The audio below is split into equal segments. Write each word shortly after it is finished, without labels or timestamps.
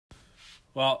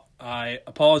Well, I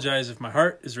apologize if my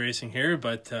heart is racing here,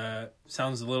 but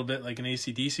sounds a little bit like an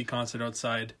AC/DC concert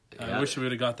outside. Yeah. I wish we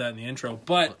would have got that in the intro.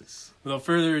 But without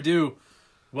further ado,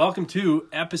 welcome to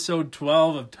episode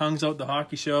 12 of Tongues Out the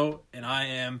Hockey Show. And I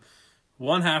am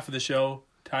one half of the show,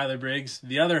 Tyler Briggs.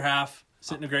 The other half,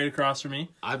 sitting right across from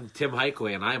me. I'm Tim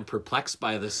Hikeway, and I am perplexed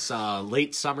by this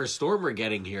late summer storm we're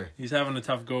getting here. He's having a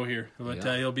tough go here, but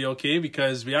Yeah. He'll be okay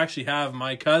because we actually have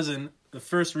my cousin, the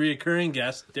first reoccurring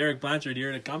guest, Derek Blanchard,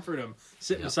 here to comfort him,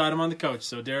 sitting beside him on the couch.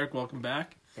 So, Derek, welcome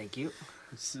back. Thank you.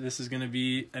 This is going to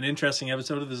be an interesting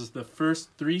episode. This is the first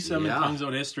threesome in Tongues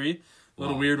Out history. A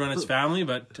little weird when it's family,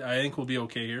 but I think we'll be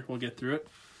okay here. We'll get through it.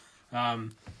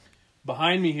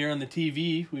 Behind me here on the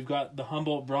TV, we've got the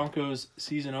Humboldt Broncos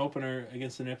season opener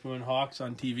against the Nipawin Hawks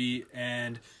on TV,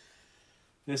 and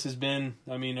this has been,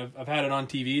 I've had it on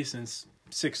TV since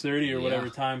 6:30 or whatever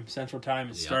time, Central Time,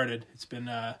 it started. It's been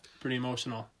pretty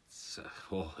emotional.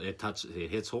 It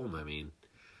hits home.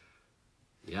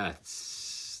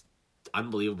 It's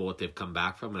unbelievable what they've come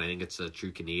back from, and I think it's a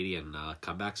true Canadian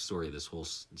comeback story. This whole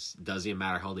doesn't even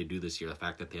matter how they do this year. The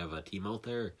fact that they have a team out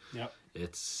there,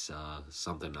 it's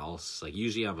something else. Like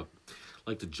usually, I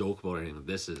like to joke about it.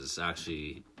 This is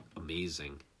actually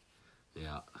amazing.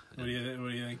 Yeah. What do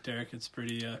you think, Derek? It's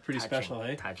pretty Touching, special,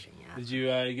 eh? Touching, yeah. Did you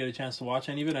get a chance to watch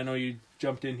any of it? I know you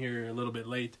jumped in here a little bit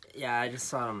late. Yeah, I just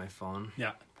saw it on my phone.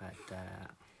 Yeah. But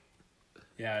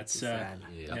Yeah, it's sad.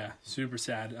 Super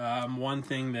sad. One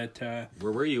thing that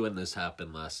Where were you when this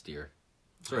happened last year?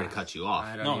 Sorry to cut you off.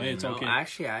 I don't No, even it's know. okay.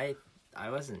 Actually, I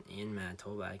wasn't in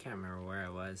Manitoba. I can't remember where I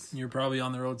was. you're probably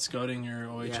on the road scouting your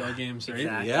OHL games, right?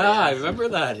 exactly. Yeah, I remember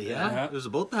that. Yeah. Yeah. It was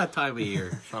about that time of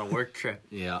year. It's on a work trip.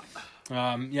 Yeah. Big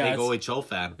It's OHL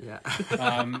fan. Yeah.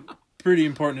 pretty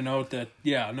important to note that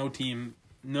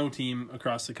no team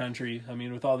across the country.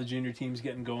 With all the junior teams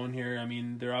getting going here,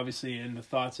 they're obviously in the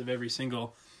thoughts of every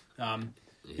single, every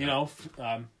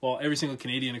single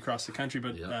Canadian across the country.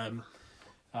 But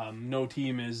no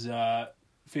team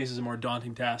faces a more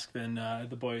daunting task than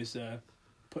the boys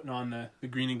putting on the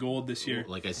green and gold this year.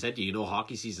 Like I said,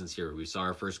 hockey season's here. We saw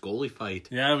our first goalie fight.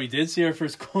 Yeah, we did see our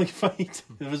first goalie fight.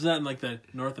 Was that in like the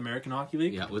North American Hockey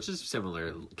League? Yeah, which is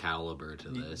similar caliber to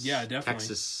this. Yeah, definitely.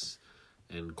 Texas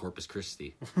and Corpus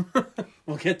Christi.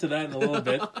 We'll get to that in a little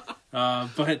bit.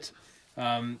 But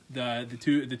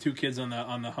the two kids on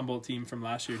the Humboldt team from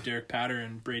last year, Derek Patter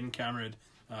and Braden Cameron,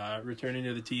 returning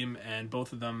to the team, and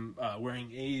both of them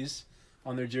wearing A's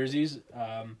on their jerseys.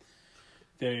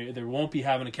 They won't be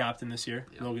having a captain this year.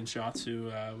 Yep. Logan Schatz, who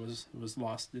was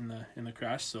lost in the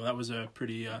crash, so that was a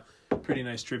pretty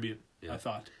nice tribute. I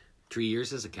thought. 3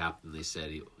 years as a captain, they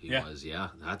said he was. Yeah,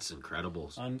 that's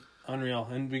incredible. Unreal.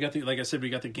 And we got we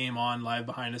got the game on live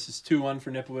behind us. It's 2-1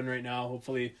 for Nipawin right now.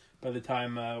 Hopefully by the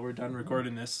time we're done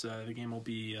recording this, the game will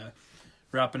be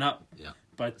wrapping up. Yeah.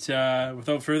 But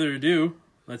without further ado,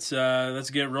 let's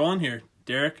get rolling here.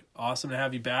 Derek, awesome to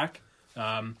have you back.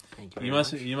 Thank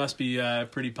you. You must be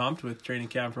pretty pumped with training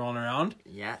camp rolling around.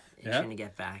 Yeah. Trying to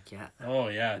get back. Yeah. Oh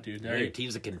yeah, dude. Your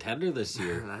team's a contender this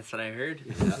year. That's what I heard.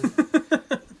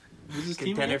 Who's this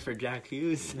Contender for Jack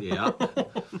Hughes. Yeah.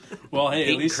 Well,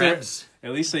 hey, Krebs.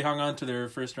 at least they hung on to their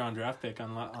first round draft pick,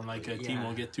 unlike a team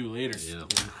we'll get to later. Yeah.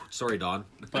 Sorry, Don.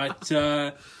 But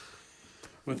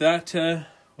with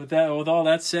all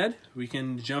that said, we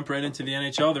can jump right into the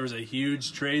NHL. There was a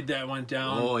huge trade that went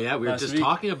down. Oh yeah, we were just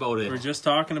talking about it. We were just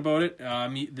talking about it.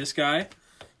 This guy,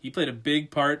 he played a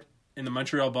big part in the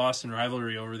Montreal-Boston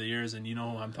rivalry over the years, and you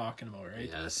know who I'm talking about, right?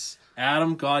 Yes.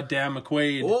 Adam goddamn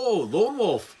McQuaid. Oh, Lone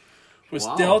Wolf. Was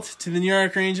dealt to the New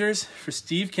York Rangers for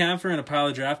Steve Kampfer and a pile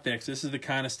of draft picks. This is the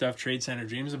kind of stuff Trade Center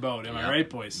dreams about. Am I right,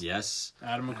 boys? Yes.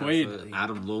 Adam McQuaid. Absolutely.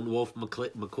 Adam Lone Wolf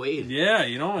McQuaid. Yeah,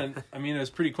 and it was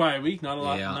a pretty quiet week. Not a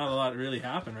lot really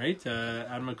happened, right?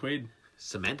 Adam McQuaid.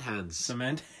 Cement hands.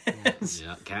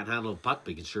 Yeah, Can't handle a puck,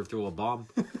 but he can sure throw a bomb.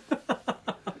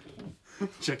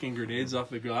 Chucking grenades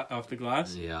off the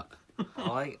glass. Yeah.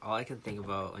 All I can think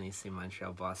about when you say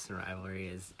Montreal-Boston rivalry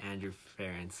is Andrew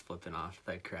Ference flipping off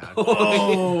the crowd.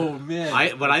 Oh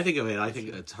man! When I think of it, I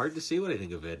think it's hard to say what I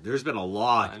think of it. There's been a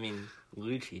lot.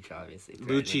 Lucic obviously.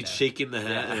 Lucic shaking the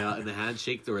hand, in the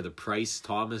handshake, or the Price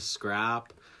Thomas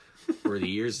scrap, or the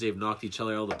years they've knocked each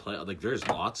other out of the play. Like there's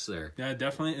lots there. Yeah,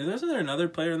 definitely. Isn't there another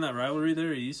player in that rivalry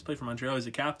there? He used to play for Montreal. He's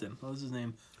a captain. What was his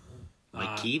name?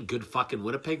 Like Keane, good fucking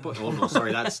Winnipeg boy. Oh no,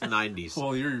 sorry, that's the 90s.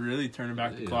 Well, you're really turning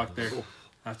back the clock there.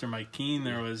 After Mike Keane,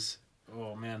 there was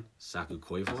Saku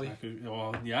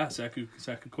Koivu. Saku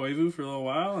Koivu for a little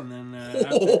while, and then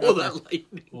that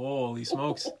lightning! Holy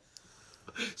smokes!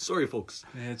 Sorry, folks.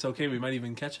 It's okay. We might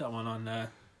even catch that one on.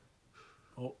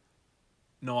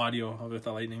 no audio with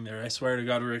the Lightning there. I swear to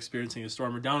God, we're experiencing a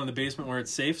storm. We're down in the basement where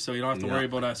it's safe, so you don't have to worry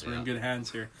about us. We're in good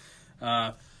hands here.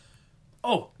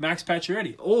 Max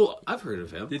Pacioretty. Oh, I've heard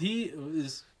of him. Did he...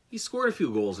 He scored a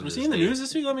few goals in Was his he in the day. news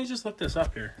this week? Let me just look this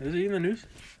up here. Is he in the news?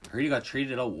 I heard he got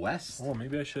traded out west. Oh,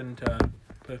 maybe I shouldn't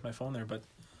put my phone there, but...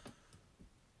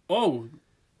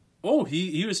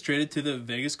 he was traded to the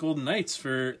Vegas Golden Knights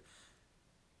for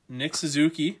Nick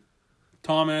Suzuki,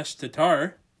 Tomas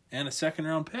Tatar, and a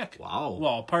second-round pick. Wow.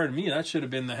 Well, pardon me, that should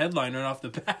have been the headline right off the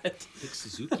bat. Nick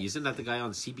Suzuki, isn't that the guy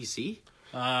on CBC?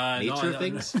 Nature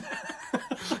Things?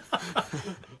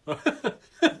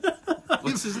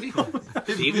 What's his name?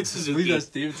 David Suzuki. I believe that's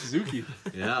David Suzuki.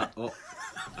 Yeah. Oh,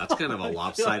 that's kind of a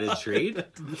lopsided trade.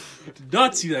 Did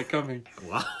not see that coming.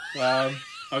 Wow.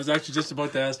 I was actually just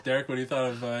about to ask Derek what he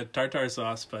thought of tartar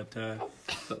sauce, but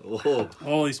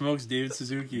holy smokes, David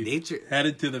Suzuki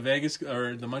headed to the Vegas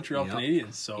or the Montreal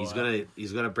Canadiens. So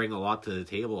he's gonna bring a lot to the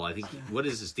table. I think what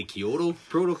is this, the Kyoto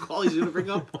Protocol he's gonna bring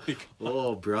up?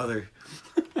 Oh brother,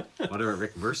 wonder what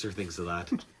Rick Mercer thinks of that.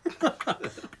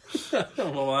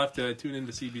 Well, we'll have to tune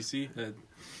into CBC.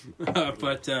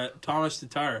 But Tomas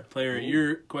Tatar, player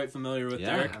you're quite familiar with,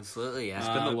 Derek. Absolutely, yeah.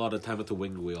 Spent a lot of time at the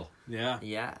winged wheel. Yeah.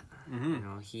 You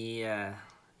know, he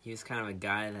was kind of a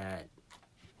guy that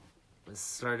was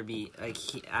sort of be like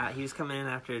he was coming in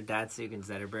after Datsuk and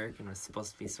Zetterberg and was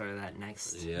supposed to be sort of that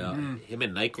next. Yeah, him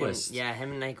and Nyquist.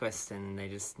 Him and Nyquist, and they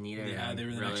just neither. Yeah, they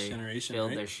were the next generation. Filled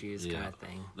right? their shoes, kind of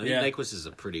thing. I mean, Nyquist is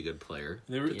a pretty good player.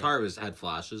 Tatar had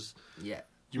flashes. Yeah.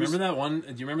 Do you remember that one?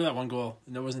 Do you remember that one goal?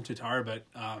 That wasn't Tatar, but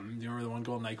do you remember the one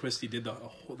goal Nyquist? He did the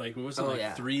whole, what was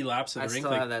it, 3 laps of the rink? I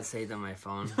still have that saved on my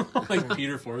phone. Like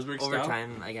Peter Forsberg style.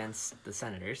 Overtime against the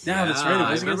Senators. Yeah, that's right.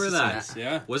 I remember that.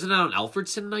 Yeah. Wasn't that on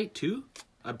Alfredson night too?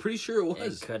 I'm pretty sure it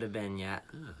was. It could have been, yeah.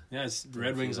 Yeah, it's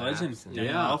Red Wings legend,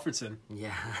 Daniel Alfredson.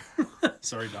 Yeah.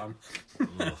 Sorry, Dom.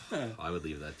 I would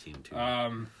leave that team too.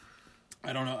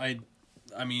 I don't know.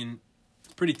 I mean,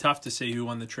 it's pretty tough to say who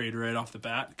won the trade right off the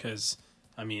bat because,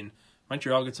 I mean,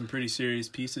 Montreal got some pretty serious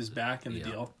pieces back in the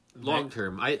deal. Long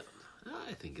term, I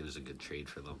think it was a good trade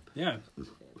for them. Yeah.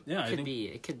 Yeah,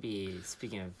 it could be.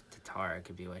 Speaking of Tatar, it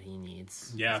could be what he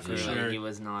needs. Yeah, for sure. He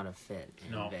was not a fit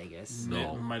in Vegas.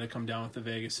 No, might have come down with the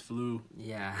Vegas flu.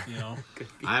 Yeah, you know.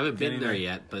 I haven't been there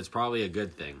yet, but it's probably a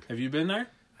good thing. Have you been there?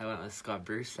 I went with Scott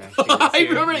Bruce. Actually, I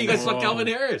remember you guys saw Calvin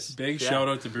Harris. Big shout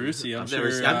out to Brucey. I've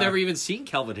never even seen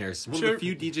Calvin Harris. One of the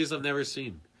few DJs I've never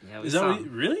seen. Yeah, is that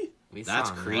really?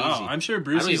 That's crazy. Wow, I'm sure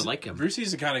Brucey's, I don't even like him.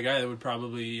 Brucey's the kind of guy that would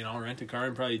probably, rent a car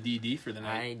and probably DD for the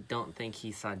night. I don't think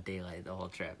he saw daylight the whole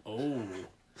trip. Oh.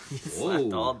 He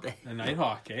slept all day. A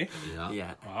Nighthawk, eh?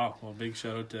 Yeah. Wow. Well, big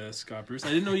shout out to Scott Bruce.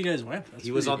 I didn't know you guys went.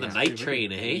 He was on the night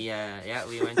train, eh?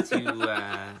 We went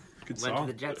to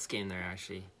the Jets game there,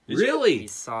 actually. Really? We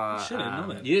saw... I didn't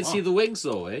know that. You didn't see the Wings,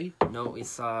 though, eh? No, we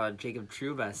saw Jacob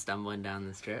Trouba stumbling down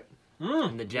the strip.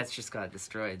 And the Jets just got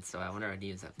destroyed, so I wonder what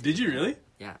he was up to. Did you really?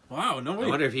 Yeah. Wow, no way. I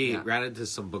wonder if he ran into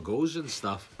some Bogosian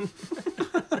stuff.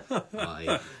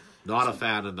 Not a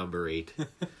fan of number 8.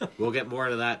 We'll get more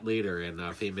to that later in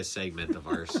a famous segment of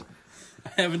ours.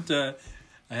 I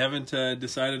haven't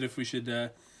decided if we should. Oh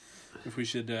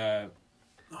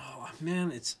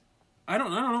man, it's. I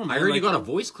don't know. Man. I heard you got a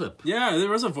voice clip. Yeah, there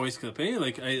was a voice clip. Eh?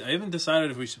 I haven't decided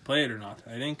if we should play it or not.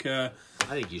 I think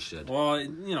you should. Well,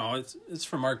 it's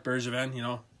for Marc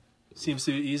Bergevin. Seems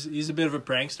to he's a bit of a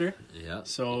prankster. Yeah.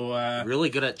 So really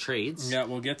good at trades. Yeah,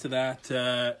 we'll get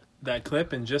to that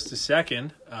clip in just a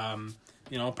second. I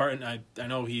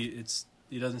know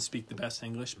he doesn't speak the best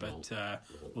English, but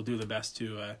we'll do the best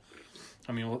to.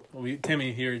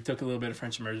 Timmy here took a little bit of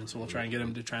French immersion, so we'll try and get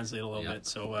him to translate a little bit.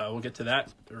 So we'll get to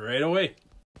that right away.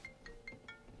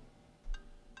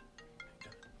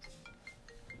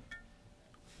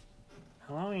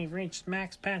 Hello, you've reached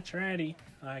Max Pacioretty.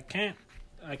 I can't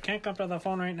come to the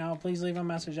phone right now. Please leave a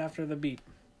message after the beep.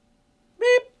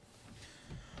 Beep.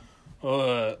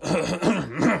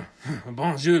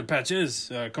 Bonjour,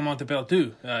 Patches. Comment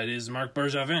t'appelles-tu? It is Marc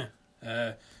Bergevin.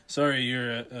 Sorry,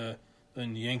 you're a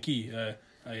Yankee.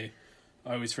 I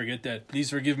always forget that.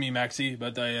 Please forgive me, Maxie,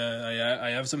 but I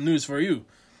have some news for you.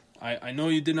 I know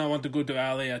you did not want to go to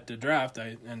LA at the draft,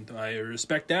 and I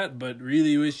respect that, but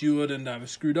really wish you wouldn't have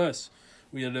screwed us.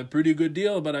 We had a pretty good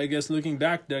deal, but I guess looking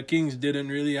back, the Kings didn't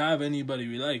really have anybody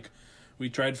we like. We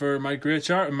tried for Mike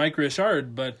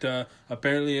Richard, but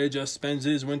apparently he just spends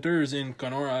his winters in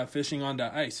Kenora fishing on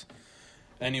the ice.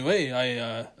 Anyway,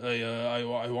 I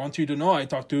want you to know I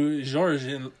talked to George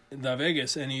in Las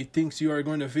Vegas, and he thinks you are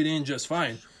going to fit in just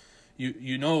fine.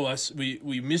 You know us.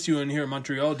 We miss you in here in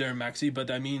Montreal there, Maxie, but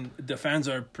I mean, the fans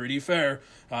are pretty fair,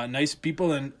 nice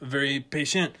people, and very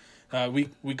patient.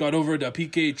 We got over the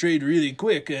PK trade really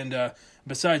quick, and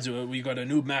besides, we got a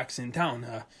new Max in town.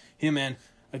 Him and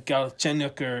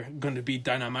Galchenyuk are going to be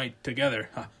dynamite together.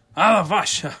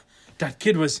 Vash, that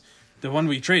kid was the one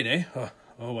we trade, eh?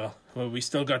 Well, we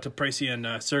still got the Pricey and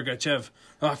Sergachev.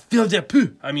 Phil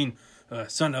Depu,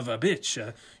 son of a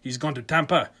bitch. He's gone to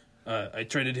Tampa. I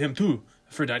traded him too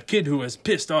for that kid who was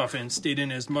pissed off and stayed in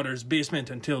his mother's basement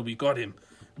until we got him.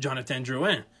 Jonathan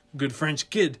Drouin, good French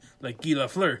kid like Guy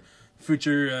Lafleur,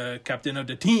 future captain of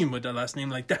the team with a last name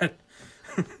like that.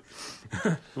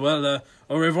 Well,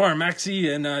 au revoir, Maxi,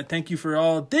 and thank you for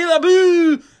all de la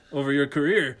boo over your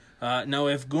career. Now,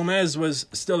 if Gomez was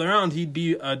still around, he'd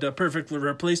be the perfect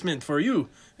replacement for you.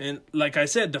 And like I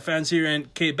said, the fans here in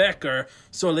Quebec are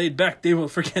so laid back, they will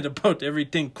forget about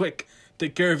everything quick.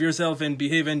 Take care of yourself and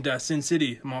behave in Sin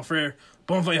City, mon frère.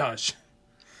 Bon voyage.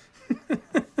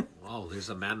 Wow, there's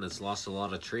a man that's lost a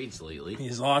lot of trades lately.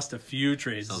 He's lost a few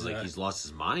trades. Sounds like he's lost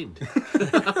his mind.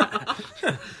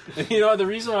 The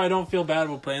reason why I don't feel bad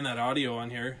about playing that audio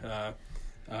on here,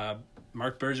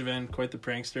 Marc Bergevin, quite the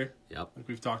prankster. Yep. Like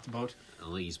we've talked about.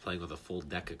 Only he's playing with a full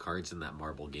deck of cards in that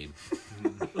marble game.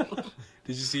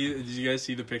 Did you guys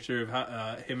see the picture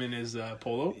of him in his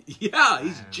polo? Yeah,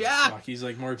 he's jacked. Fuck, he's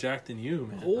like more jacked than you,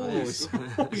 man. Oh,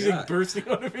 He's like bursting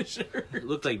out of his shirt. It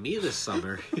looked like me this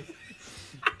summer.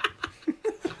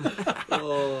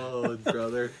 Oh,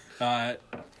 brother.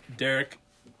 Derek,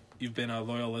 you've been a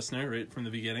loyal listener right from the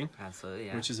beginning. Absolutely,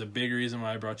 yeah. Which is a big reason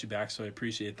why I brought you back, so I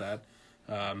appreciate that.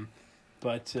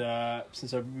 But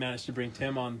since I managed to bring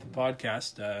Tim on the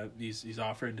podcast, he's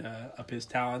offered up his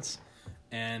talents,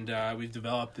 and we've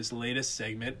developed this latest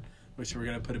segment, which we're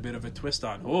going to put a bit of a twist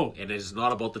on. Oh, And it's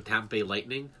not about the Tampa Bay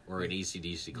Lightning or an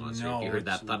AC/DC concert. no, You heard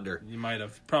that thunder. You might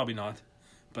have, probably not.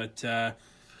 But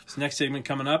this next segment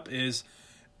coming up is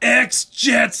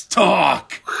X-Jets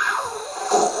Talk.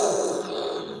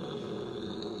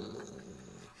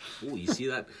 Oh, you see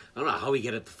that? I don't know how we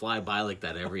get it to fly by like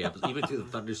that every episode, even through the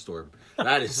thunderstorm.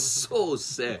 That is so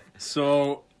sick.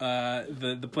 So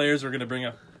the players we're going to bring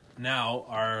up now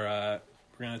are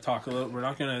we're going to talk a little. We're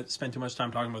not going to spend too much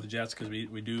time talking about the Jets because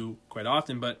we do quite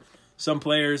often. But some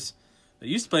players that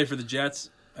used to play for the Jets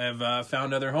have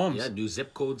found other homes. Yeah, new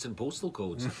zip codes and postal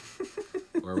codes.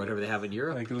 Or whatever they have in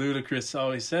Europe. Like Ludacris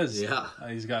always says. Yeah.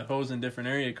 He's got hoes in different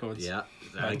area codes. Yeah,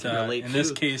 I But can relate in too,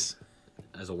 this case,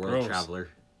 as a world gross. traveler.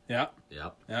 yeah.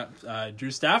 Yep.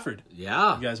 Drew Stafford.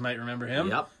 Yeah. You guys might remember him.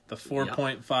 Yep. The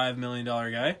 $4.5 million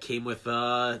guy. Came with in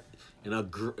a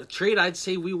trade I'd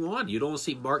say we won. You don't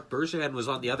see Marc Bergevin was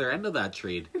on the other end of that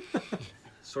trade.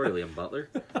 Sorry, Liam Butler.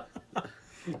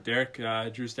 Derek,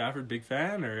 Drew Stafford, big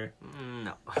fan or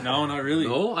No. no? Not really.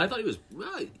 No, I thought he was.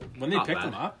 When they not picked bad.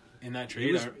 him up in that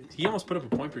trade, he almost put up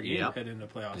a point per game Yep. heading into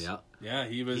the playoffs. Yep. Yeah,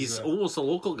 he was. He's almost a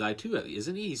local guy too,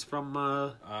 isn't he? He's from.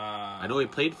 I know he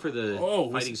played for the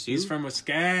Fighting Sioux. He's from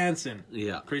Wisconsin.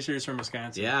 Yeah. Pretty sure he's from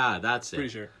Wisconsin. Yeah, that's it. Pretty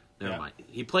sure. Never Yeah. mind.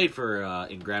 He played for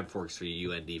in Grand Forks for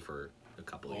UND for a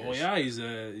couple of years. Oh yeah,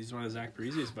 he's one of Zach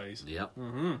Parise's buddies. Yep.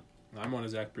 Mm-hmm. I'm one of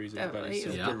Zach Parise's buddies.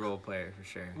 He's So. a good role player for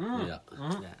sure. Yeah.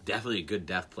 Yeah. Definitely a good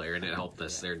depth player, and it helped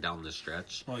us there down the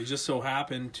stretch. Well, he just so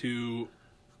happened to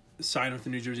sign with the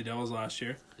New Jersey Devils last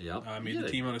year. Yep. Made the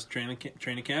team on his training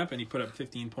camp, and he put up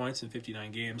 15 points in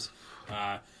 59 games.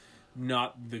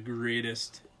 Not the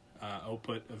greatest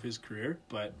output of his career,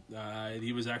 but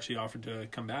he was actually offered to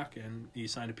come back, and he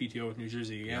signed a PTO with New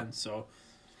Jersey again. Yep. So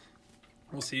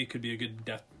we'll see. It could be a good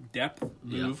depth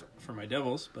move for my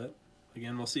Devils, but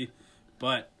again, we'll see.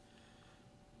 But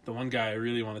the one guy I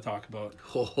really want to talk about.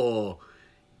 Oh,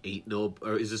 ain't no.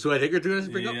 Or is this who I think you're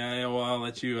doing? Bring up? Yeah, well, I'll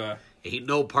let you. Ain't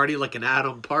no party like an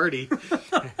Adam party.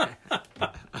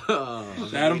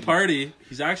 Adam Party.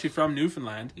 He's actually from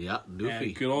Newfoundland. Yeah, Newfie.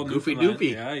 And good old Goofy Newfoundland.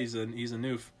 Newfie. Yeah, he's a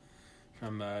Noof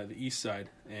from the east side,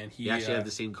 and he He actually had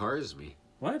the same car as me.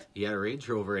 what? He had a Range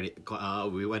Rover, and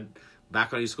we went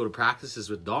back when I used to go to practices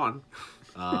with Don.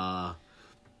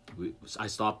 I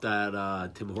stopped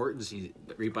at Tim Hortons,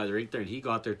 right by the rink there, and he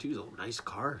got there too. He's like, oh, nice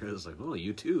car. I was like, oh,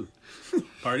 you too.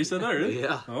 Party said that, really?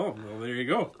 Yeah. Oh, well, there you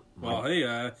go. Well,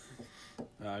 hey,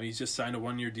 he's just signed a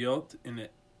 1-year deal in the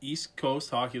East Coast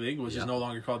Hockey League, which is no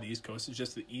longer called the East Coast. It's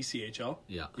just the ECHL.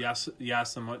 Yeah. You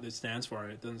ask them what it stands for,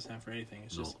 and it doesn't stand for anything.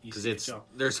 It's just ECHL.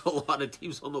 There's a lot of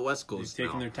teams on the West He's Coast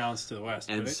taking now. their talents to the West.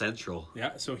 And right? Central.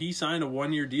 Yeah, so he signed a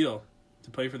 1-year deal to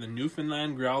play for the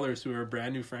Newfoundland Growlers, who are a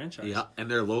brand new franchise. Yeah, and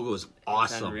their logo is It's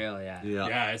awesome. unreal, yeah.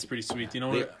 Yeah, it's pretty sweet. Do you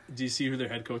know? Do you see who their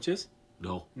head coach is?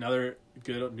 No. Another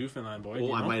good Newfoundland boy. Do Oh,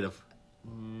 you I know? might have.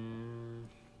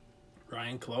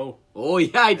 Ryan Clough. Oh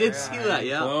yeah, I did see that.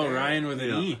 Yeah. Clough, Ryan with an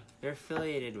Yeah. E. They're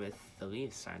affiliated with the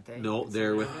Leafs, aren't they? No,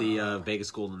 they're with the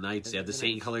Vegas Golden Knights. They have the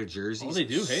same color jerseys. Oh, they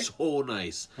do, hey? So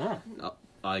nice. Oh.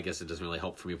 I guess it doesn't really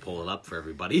help for me to pull it up for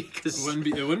everybody because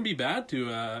It wouldn't be bad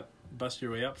to bust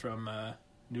your way up from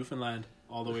Newfoundland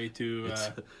all the way to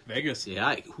Vegas.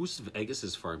 yeah, who's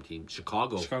Vegas's farm team?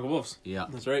 Chicago. Chicago Wolves. Yeah,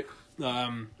 That's right.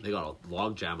 they got a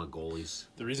log jam of goalies.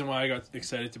 The reason why I got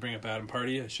excited to bring up Adam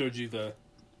Party, I showed you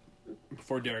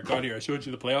before Derek got here, I showed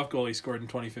you the playoff goal he scored in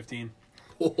 2015.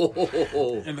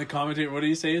 Oh, And the commentator, what did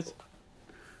he say? He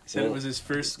said it was his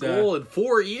first goal in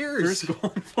 4 years. first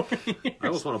goal in 4 years. I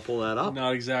almost want to pull that up.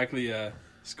 Not exactly a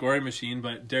scoring machine,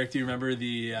 but Derek, do you remember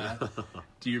the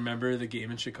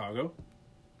game in Chicago?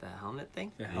 The helmet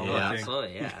thing? The helmet Yeah. thing.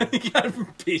 Absolutely, yeah. He got him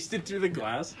pasted through the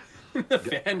glass. The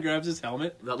fan grabs his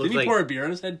helmet. That looked Didn't he like- pour a beer on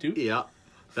his head too? Yeah,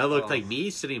 that looked Oh. like me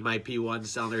sitting in my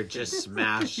P1s down there just He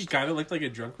smashed. kind of looked like a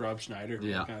drunk Rob Schneider.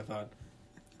 Yeah. I kind of thought.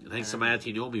 Thanks to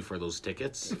Matty Nomi for those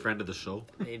tickets, friend of the show.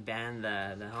 They banned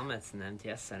the helmets in the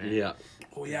MTS Center. Yeah,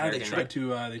 Oh yeah, they They're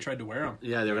tried to wear them.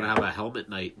 yeah, they're gonna have a helmet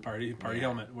night. Party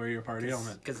helmet. Wear your party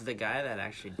helmet. Because the guy that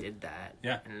actually did that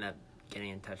Yeah. ended up getting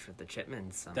in touch with the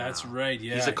Chipmans somehow. That's right.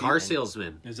 Yeah, He's a car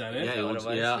salesman. Is that it? Yeah, he that what owns, it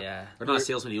was? yeah. Yeah. Or not a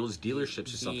salesman, he owns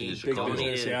dealerships or something in He Chicago.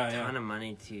 donated business, yeah, a yeah. ton of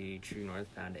money to True North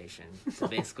Foundation to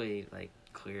basically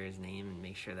clear his name and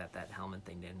make sure that helmet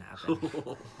thing didn't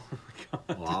happen.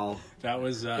 Wow. That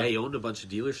was Yeah, he owned a bunch of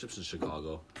dealerships in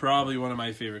Chicago. probably one of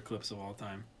my favorite clips of all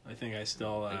time. I think I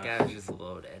still. The guy was just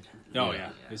loaded. Oh yeah,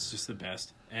 it's just the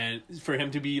best. And for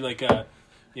him to be like a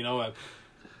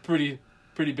pretty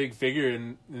big figure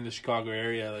in the Chicago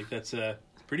area, like that's a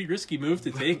pretty risky move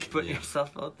to take. Put Yeah.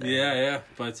 yourself out there. Yeah.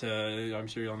 But I'm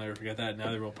sure you'll never forget that.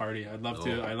 Now they will party. I'd love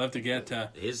to. Oh. I'd love to get.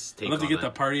 His I'd take love to on get the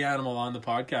that. party animal on the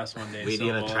podcast one day. We so,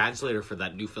 need a translator for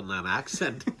that Newfoundland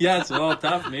accent. Yeah, it's a little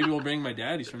tough. Maybe we'll bring my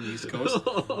dad. He's from the East Coast.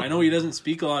 I know he doesn't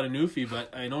speak a lot of Newfie,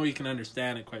 but I know he can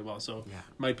understand it quite well. So Yeah.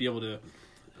 might be able to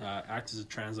act as a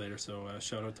translator. So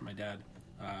shout out to my dad.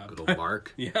 Good old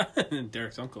Mark. Yeah, and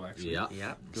Derek's uncle actually. Yeah.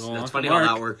 Yep. Good old That's Uncle funny Mark.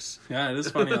 how that works. Yeah, it is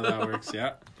funny how that works.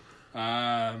 Yeah.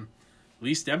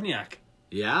 Lee Stempniak.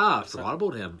 Yeah, I forgot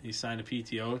about him. He signed a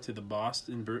PTO to the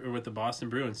with the Boston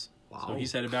Bruins. Wow. So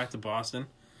he's headed back to Boston.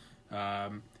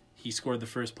 He scored the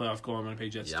first playoff goal in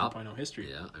Winnipeg Jets Yep. 2.0 history.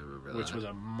 Yeah, I remember Which that. was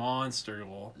a monster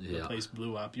goal. The Yeah. place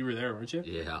blew up. You were there, weren't you?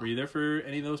 Yeah. Were you there for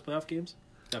any of those playoff games?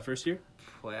 That first year?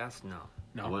 Playoffs? No.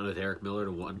 I No. went with Eric Miller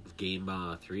to game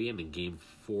 3, and in game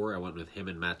 4, I went with him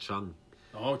and Matt Chung.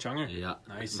 Oh, Chunger. Yeah.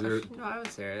 Nice. We were- No, I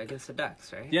was there against the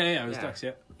Ducks, right? Yeah, it was Ducks,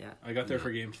 yeah. Yeah. I got there Yeah.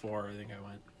 for game 4, I think I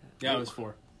went. Yeah, it was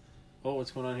 4. Oh,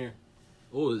 what's going on here?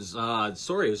 Oh, it was,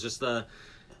 sorry, it was just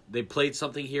they played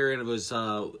something here, and it was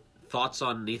thoughts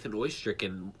on Nathan Oystrick,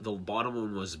 and the bottom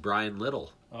one was Brian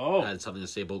Little. Oh, Had something to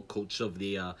say about coach of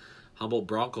the Humboldt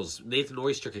Broncos. Nathan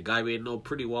Oystrick, a guy we know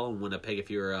pretty well in Winnipeg. If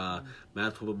you're a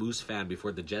Manitoba Moose fan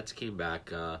before the Jets came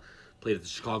back, played at the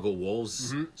Chicago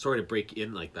Wolves. Sorry to break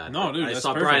in like that. No, but dude, I that's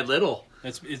saw perfect. Brian Little.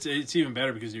 it's even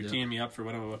better because you're Yeah. teeing me up for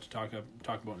what I'm about to talk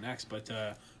about next. But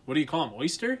what do you call him?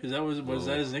 Oyster? Was Oh.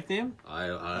 that his nickname?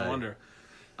 I wonder.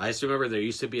 I just remember there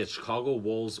used to be a Chicago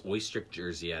Wolves Oystrick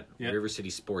jersey at Yeah. River City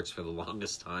Sports for the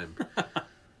longest time.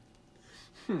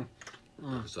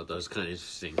 So that was kind of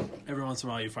interesting. Every once in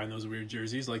a while, you find those weird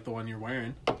jerseys like the one you're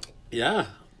wearing, Yeah.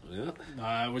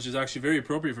 which is actually very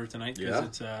appropriate for tonight because Yeah.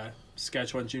 it's a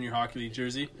Saskatchewan Junior Hockey League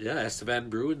jersey. Yeah, Estevan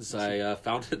Bruins. I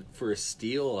found it for a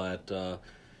steal at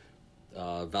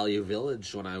Value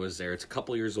Village when I was there. It's a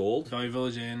couple years old. Valley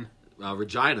Village Inn,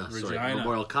 Regina. Sorry, Regina.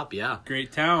 Memorial Cup, yeah.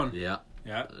 great town. Yeah.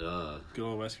 Yeah, good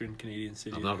old Western Canadian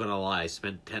city. I'm not going to lie. I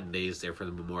spent 10 days there for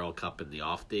the Memorial Cup, and the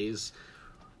off days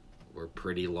were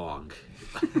pretty long.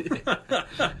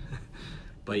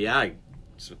 But yeah,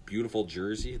 it's a beautiful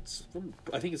jersey.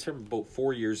 I think it's from about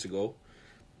 4 years ago.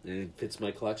 And it fits my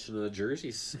collection of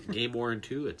jerseys. Game worn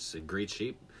too. It's in great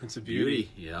shape. It's a beauty.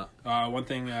 Yeah. One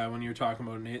thing when you were talking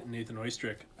about Nathan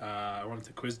Oystrick, I wanted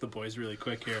to quiz the boys really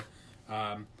quick here.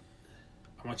 I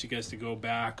want you guys to go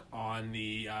back on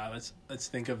the let's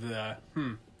think of the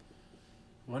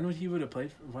when would he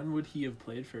have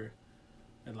played for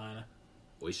Atlanta?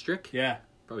 Oystrick? Yeah.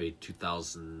 Probably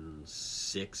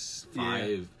 2006,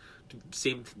 5.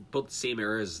 About the same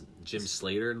era as Jim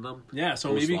Slater and them. Yeah, so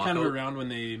Post maybe kind of lockout. around when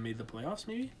they made the playoffs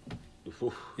maybe?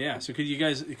 Oof. Yeah, so could you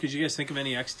guys think of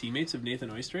any ex-teammates of Nathan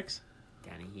Oystrick's?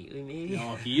 Danny Heatley, maybe?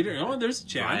 No, there's a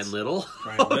chance. Brian Little.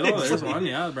 Brian Little, there's one,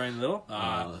 yeah, Brian Little.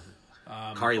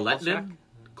 Kari Lettinen.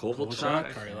 Kovalchuk,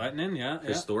 Kovalchuk. Kari Lettinen, yeah.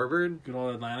 Chris Thorburn. Good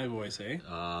old Atlanta boys, eh?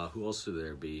 Who else would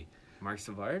there be? Mark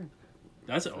Savard?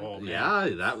 That's man. Yeah,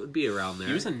 that would be around there.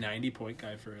 He was a 90-point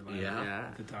guy for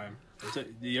Atlanta at the time. Do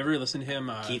you ever listen to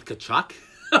him? Keith Tkachuk?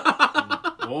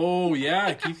 Oh,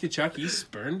 yeah. Keith Tkachuk, he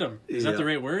spurned him. Is that the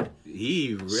right word?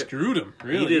 He screwed him,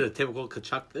 really. He did a typical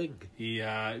Tkachuk thing. He,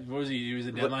 what was he? He was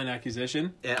a deadline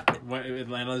acquisition. Yeah.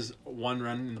 Atlanta's one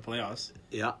run in the playoffs.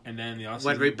 Yeah. And then the offseason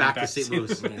went right back to St.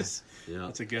 Louis. Yeah.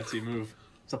 That's a gutsy move.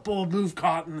 It's a bold move,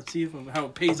 Cotton. Let's see how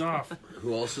it pays off.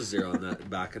 Who else was there on that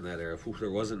back in that era?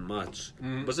 There wasn't much.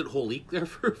 Wasn't Holik there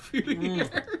for a few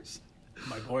years?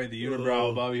 My boy, the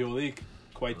unibrow Bobby Holik,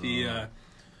 quite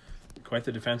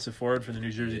the defensive forward for the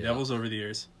New Jersey Devils over the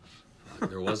years.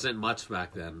 There wasn't much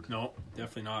back then. No,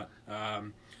 definitely not.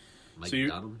 Mike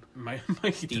Dunham,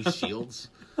 Steve Shields,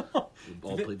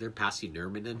 all played there. Passy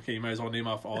Nurminen. Okay, you might as well name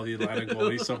off all the Atlanta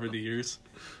goalies over the years.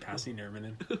 Passy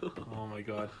Nurminen. Oh my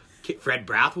God. Fred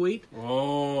Brathwaite.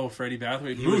 Oh, Freddie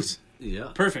Brathwaite. Moose.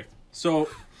 Perfect. So,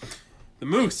 the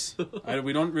Moose.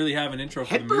 We don't really have an intro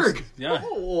for Hedberg. the Moose. Yeah.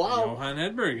 Oh, wow. Johan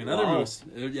Hedberg, another Moose.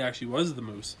 It actually was the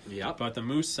Moose. Yeah. But the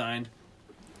Moose signed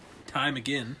Ty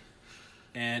McGinn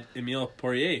and Emile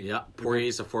Poirier. Yeah.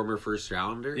 Poirier's a former first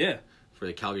rounder. Yeah. For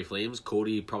the Calgary Flames.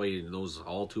 Cody probably knows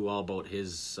all too well about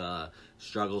his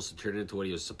struggles to turn into what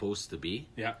he was supposed to be.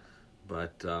 Yeah.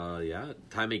 But,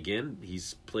 Ty McGinn,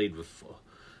 he's played with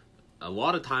a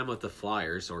lot of time with the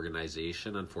Flyers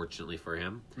organization, unfortunately for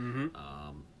him.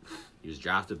 Mm-hmm. He was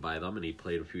drafted by them, and he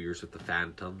played a few years with the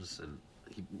Phantoms. And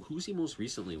who's he most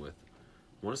recently with?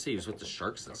 I want to say he was with the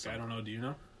Sharks. I don't know. Do you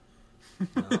know?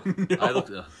 No. I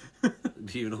looked.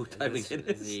 Do you know who Ty McGinn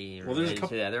is? There's a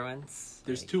couple. The other ones.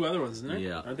 There's two other ones, isn't there?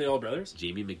 Yeah. Aren't they all brothers?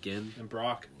 Jamie McGinn and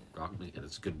Brock. And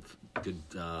it's good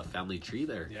family tree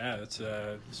there. Yeah, that's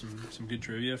some good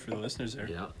trivia for the listeners there.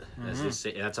 Yeah, as they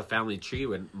say, that's a family tree.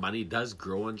 When money does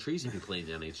grow on trees, if you play in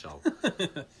the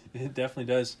NHL. It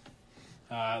definitely does.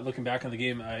 Looking back on the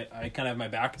game, I kind of have my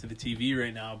back to the TV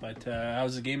right now, but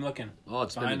how's the game looking? Oh,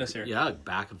 it's behind us here. Yeah,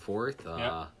 back and forth.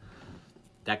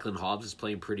 Declan Hobbs is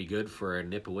playing pretty good for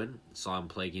Nipawin. Saw him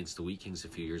play against the Wheat Kings a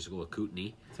few years ago at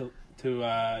Kootenay. To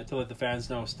let the fans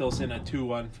know, still sitting at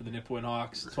 2-1 for the Nipawin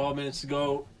Hawks. 12 minutes to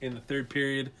go in the third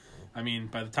period. I mean,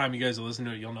 by the time you guys will listen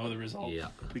to it, you'll know the result. Yeah.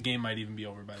 The game might even be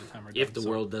over by the time we're done. If the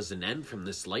world doesn't end from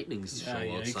this lightning show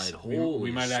outside. We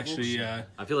might actually...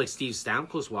 I feel like Steve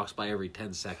Stamkos walks by every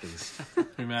 10 seconds.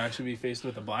 We might actually be faced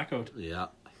with a blackout. Yeah.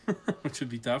 Which would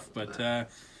be tough, but I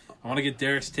want to get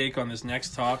Derek's take on this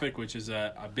next topic, which is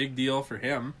a big deal for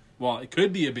him. Well, it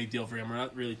could be a big deal for him. We're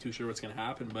not really too sure what's going to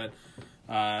happen, but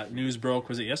news broke.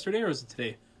 Was it yesterday or was it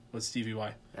today? With Stevie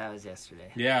Y? That was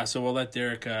yesterday. Yeah, so we'll let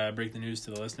Derek break the news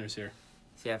to the listeners here.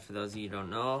 So yeah, for those of you who don't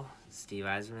know, Steve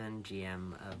Yzerman,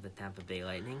 GM of the Tampa Bay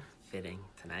Lightning, fitting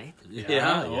tonight.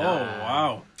 Yeah. Oh,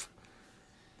 wow.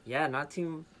 Yeah, not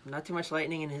too much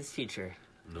lightning in his future.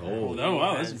 No. Oh,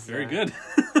 wow, that's very good.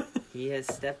 He has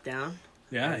stepped down.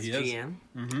 Yeah, as he GM.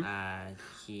 Mm-hmm.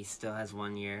 He still has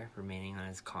 1 year remaining on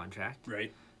his contract.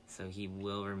 Right. So he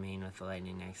will remain with the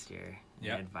Lightning next year in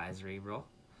an advisory role.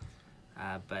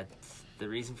 But the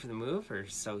reason for the move, or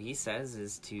so he says,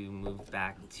 is to move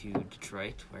back to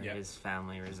Detroit, where his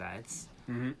family resides.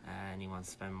 Mm-hmm. And he wants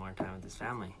to spend more time with his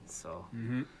family. So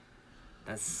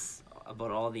that's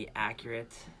about all the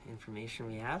accurate information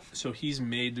we have. So he's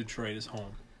made Detroit his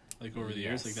home, like over the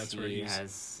years. Like that's where he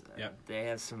has. They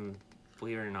have some,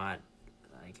 believe it or not,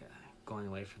 like going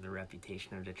away from the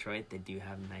reputation of Detroit, they do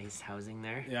have nice housing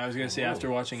there. Yeah, I was gonna say after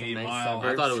watching 8 Mile,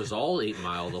 I thought it was all 8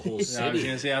 Mile, the whole city. I was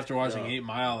gonna say after watching 8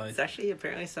 Mile, it's actually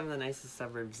apparently some of the nicest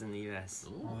suburbs in the U.S.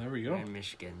 Oh, there we go. In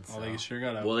Michigan. So. They sure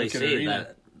got a they say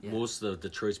arena. that most of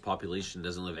Detroit's population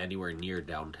doesn't live anywhere near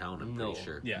downtown. I'm pretty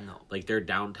sure. Yeah, no. Like their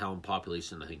downtown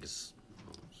population, I think is.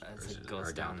 It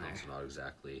goes down there. Not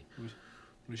exactly.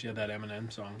 Wish you had that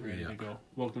Eminem song ready to go.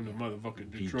 Welcome to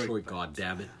motherfucking Detroit. Detroit,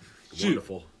 goddammit.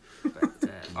 Wonderful. But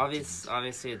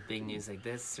obviously with big news like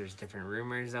this, there's different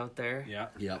rumors out there. Yeah.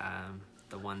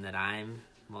 The one that I'm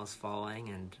most following,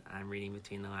 and I'm reading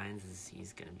between the lines, is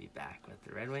he's going to be back with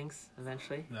the Red Wings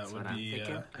eventually. That's what I'm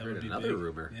thinking. I heard another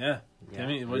rumor. Yeah.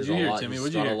 Timmy, what'd you hear? Timmy,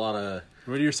 what'd you hear?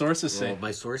 What do your sources say?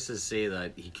 My sources say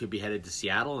that he could be headed to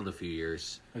Seattle in a few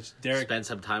years. Which Derek spend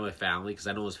some time with family, because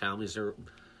I know his families they're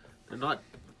not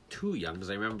too young. Because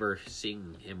I remember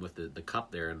seeing him with the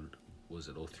cup there, and was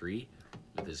it 03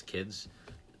 with his kids?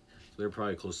 So they're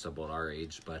probably close to about our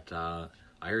age, but.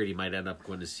 I heard he might end up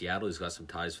going to Seattle. He's got some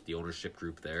ties with the ownership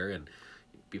group there, and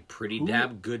be pretty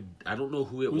damn good. I don't know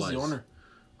who it was. Who's the owner?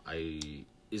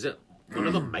 Is it one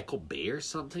of them, Michael Bay or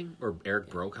something, or Eric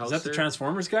Brockhauser? Is that the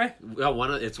Transformers guy?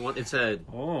 Well, it's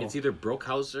either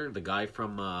Brockhauser, the guy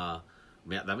from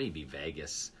that may be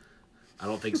Vegas. I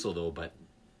don't think so though, but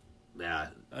Yeah.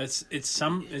 It's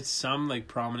some like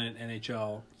prominent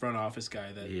NHL front office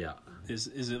guy that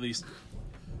is at least.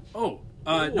 No,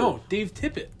 Dave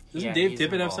Tippett. Doesn't Dave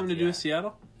Tippett have something to do with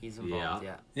Seattle? He's involved.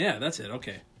 Yeah, that's it.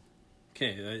 Okay.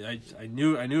 I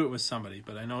knew it was somebody,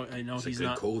 but I know he's a good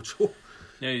not. Coach.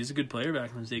 Yeah, he's a good player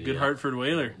back in the day. Good Hartford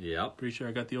Whaler. Yeah. Pretty sure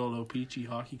I got the old O-Pee-Chee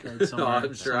hockey card somewhere.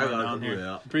 I'm sure I got down them. here.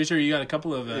 Yeah. Pretty sure you got a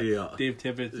couple of Dave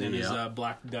Tippett in his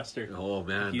black duster. Oh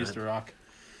man, he used to rock.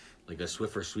 Like a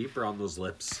Swiffer sweeper on those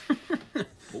lips.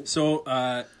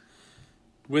 So,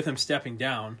 with him stepping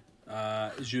down,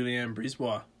 Julien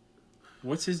Brisebois,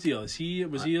 what's his deal? Was he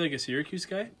like a Syracuse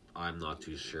guy? I'm not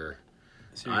too sure.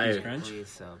 Syracuse French?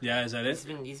 So. Yeah, is that it?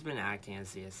 He's been acting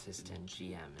as the assistant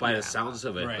GM. By the sounds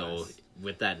of it, right. though,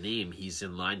 with that name, he's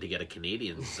in line to get a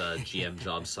Canadiens GM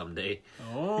job someday.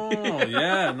 Oh,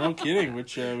 yeah, no kidding.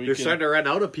 Which they're starting to run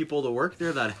out of people to work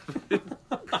there. That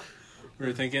we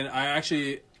were thinking.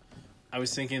 I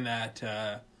was thinking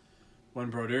that when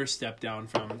Brodeur stepped down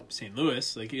from St.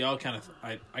 Louis, like I kind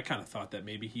of thought that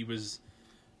maybe he was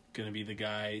going to be the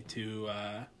guy to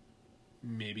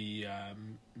maybe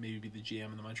be the GM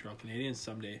of the Montreal Canadiens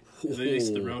someday. At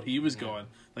least the route he was going,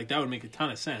 like that would make a ton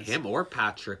of sense. Him or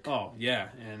Patrick. Oh yeah,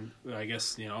 and I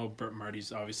guess Bert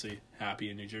Marty's obviously happy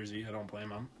in New Jersey. I don't blame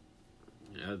him.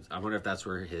 Yeah, I wonder if that's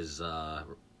where his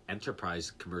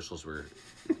Enterprise commercials were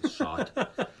shot.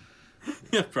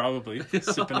 Yeah, probably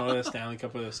sipping out of the Stanley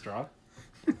Cup with a straw.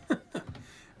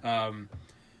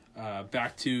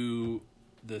 Back to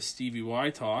the Stevie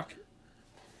Y talk.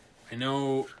 I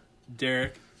know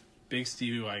Derek, big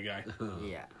Stevie Y guy.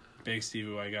 Yeah, big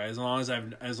Stevie Y guy. As long as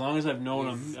I've known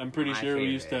him, I'm pretty sure we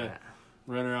used to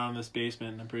run around this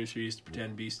basement, and I'm pretty sure he used to pretend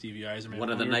to be Stevie Yzerman. One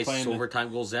of the nicest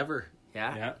overtime goals ever.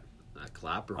 Yeah. That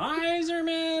clapper.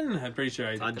 Yzerman! I'm pretty sure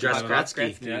I Andres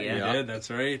Gretzky. Yeah, you did.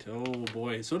 That's right. Oh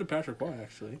boy, so did Patrick Waugh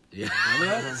actually. Yeah,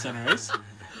 remember that center ice.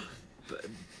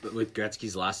 But with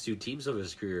Gretzky's last two teams of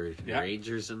his career, the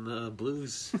Rangers and the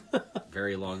Blues,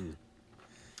 very long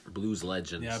Blues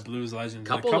legends. Yeah, Blues legends.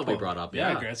 Couple of them we brought up.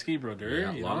 Yeah, Gretzky,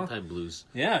 Brodeur. Long time Blues.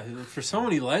 Yeah, for so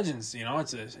many legends,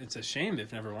 it's a shame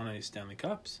they've never won any Stanley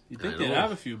Cups. You'd think they'd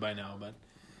have a few by now, but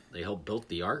they helped build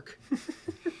the Ark.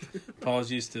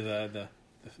 Apologies to the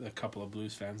couple of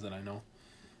Blues fans that I know.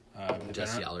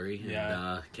 Jesse Ellery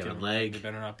and Kevin Legg. They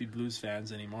better not be Blues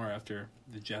fans anymore after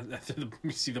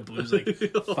we see the Blues like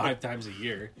 5 times a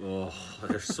year. Oh,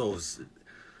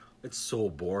 it's so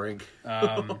boring.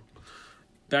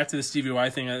 Back to the Stevie Y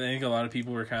thing, I think a lot of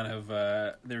people were kind of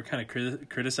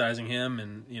criticizing him,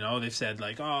 and they've said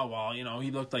like, oh well,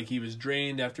 he looked like he was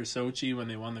drained after Sochi when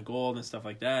they won the gold and stuff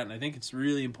like that. And I think it's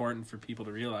really important for people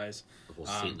to realize the whole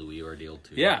St. Louis ordeal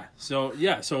too. Yeah, so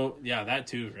that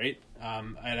too, right?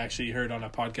 I'd actually heard on a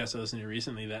podcast I listened to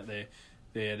recently that they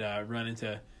had run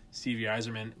into Stevie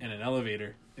Yzerman in an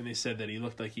elevator, and they said that he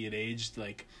looked like he had aged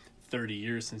like 30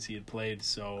 years since he had played.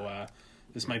 So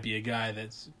this might be a guy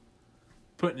that's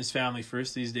putting his family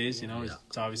first these days.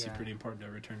 It's obviously pretty important to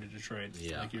return to Detroit,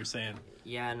 like you were saying.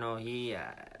 Yeah, no, he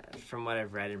from what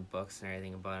I've read in books and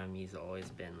everything about him, he's always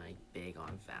been like big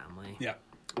on family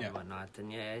and whatnot.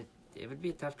 And it would be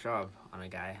a tough job on a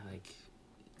guy like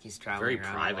he's traveling very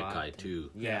around private a lot guy too.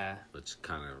 Yeah, which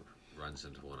kind of runs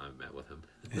into when I've met with him.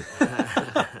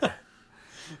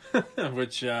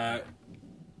 Which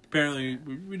apparently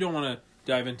we don't want to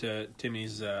dive into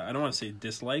Timmy's I don't want to say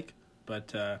dislike,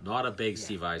 but not a big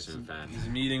Steve Yzerman fan. His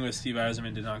meeting with Steve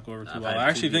Yzerman did not go over too well. I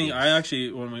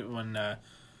actually when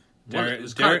Derek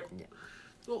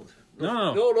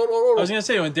No. I was gonna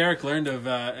say when Derek learned of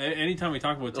anytime we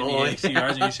talk about Timmy and Steve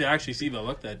Yzerman, you should actually see the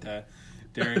look that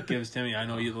Derek gives Timmy. I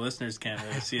know you, the listeners, can't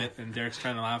really see it, and Derek's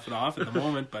trying to laugh it off at the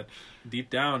moment, but deep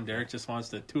down, Derek just wants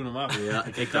to tune him up. Yeah,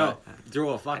 throw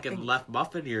a fucking left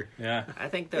muffin here. Yeah, I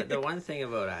think the one thing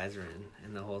about Yzerman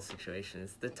and the whole situation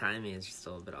is the timing is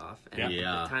still a bit off. And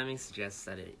the timing suggests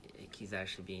that he's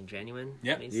actually being genuine.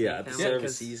 At the start of the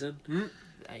season.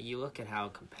 You look at how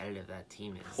competitive that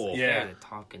team is. Oh, they're the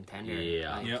top contender.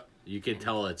 Yeah, you can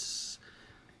tell it's.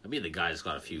 I mean, the guy's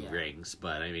got a few rings,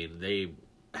 but I mean they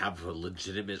have a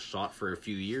legitimate shot for a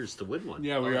few years to win one.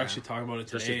 Yeah, we were actually talking about it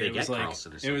today. Especially if they get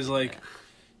Carlson or something. It was like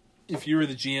if you were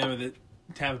the GM of the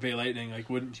Tampa Bay Lightning, like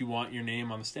wouldn't you want your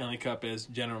name on the Stanley Cup as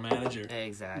general manager?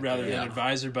 Exactly. Rather than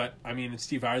advisor, but I mean, in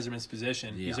Steve Yzerman's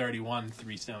position, he's already won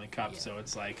 3 Stanley Cups, so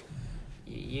it's like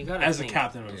you got as a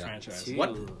captain of a franchise.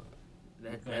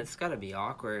 That's got to be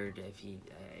awkward if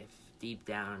deep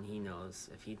down he knows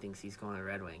if he thinks he's going to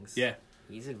Red Wings. Yeah.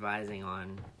 He's advising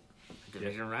on a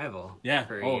division rival. Yeah.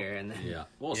 For a year, and then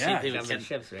Well, Yeah. same thing with jumping Ken.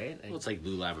 ships, right? Well, it's like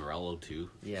Lou Lamoriello too.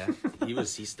 Yeah.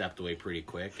 He stepped away pretty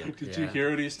quick. And, Did you hear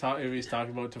what he's talking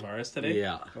about Tavares today?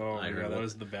 Yeah. Oh my I god, heard that that.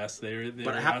 was the best. They but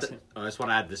were I have asking. to. I just want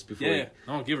to add this before. Yeah.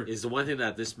 Oh, give her. Is the one thing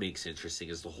that this makes interesting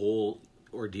is the whole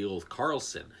ordeal with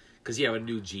Carlson, because you have a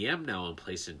new GM now in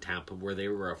place in Tampa where they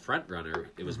were a front runner.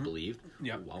 It was believed.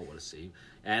 Yeah. Wow, what a save!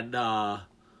 And Did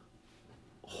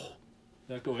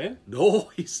that go in? no,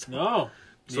 he's No.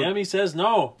 So- Miami says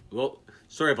no. well.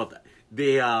 Sorry about that.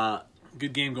 The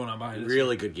Good game going on behind us.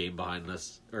 really good game behind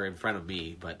us or in front of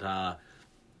me, but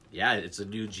yeah, it's a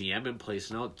new GM in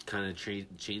place now. It kind of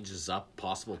changes up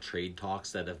possible trade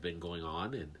talks that have been going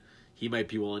on, and he might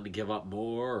be willing to give up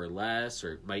more or less,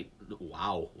 or might.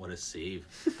 Wow, what a save!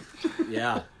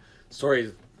 Yeah,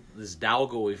 sorry, this Dow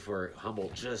goalie for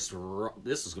Humboldt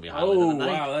this is gonna be a highlight of Oh the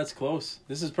night. wow, that's close.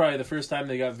 This is probably the first time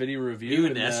they got video review You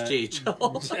in in SJHL.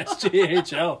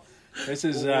 SJHL. This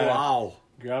is Wow,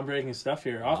 groundbreaking stuff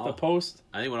here. Off the Wow. post,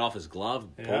 I think it went off his glove,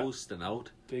 Yeah. post and out.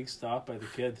 big stop by the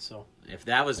kid. So If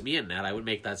that was me in that, I would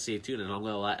make that save too, and I'm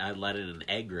gonna I'd let in an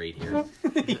egg right here.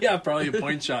 yeah, probably a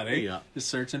point shot. Eh? Yeah. Just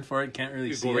searching for it, can't really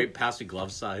You see go it. right past the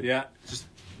glove side. Yeah, just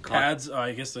pads.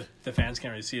 I guess the fans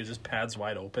can't really see it. Just pads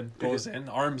wide open, goes in,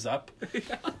 arms up.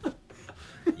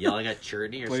 Yelling at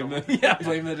Cherney or Blame something.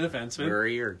 blame the defenseman.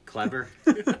 Murray or Clever.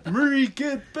 Murray,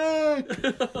 get back!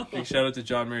 Big shout out to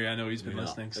John Murray. I know he's been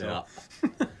listening. So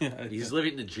yeah, He's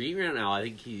living the dream right now. I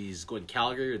think he's going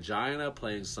Calgary, Regina,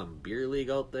 playing some beer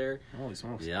league out there. holy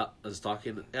smokes. Yeah, I was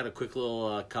talking. Had a quick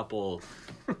little couple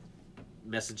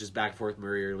messages back and forth with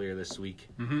Murray earlier this week.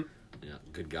 Mm-hmm. Yeah,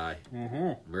 good guy.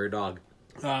 Mm-hmm. Murdog.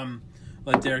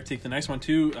 Let Derek take the next one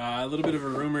too. A little bit of a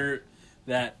rumor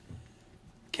that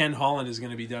Ken Holland is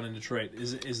going to be done in Detroit.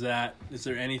 Is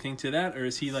there anything to that, or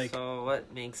is he like? So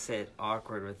what makes it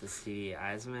awkward with the Stevie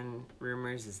Eisman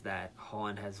rumors is that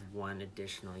Holland has one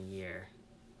additional year.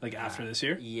 Like after this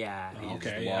year? Yeah. Oh, okay.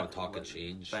 There's a yeah. lot of talk of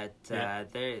change. But Yeah.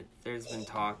 there's been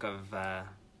talk of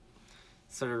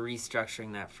sort of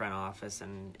restructuring that front office,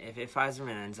 and if Eisman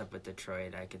ends up with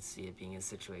Detroit, I could see it being a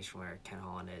situation where Ken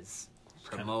Holland is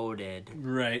promoted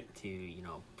Right. to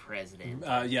president.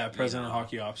 President of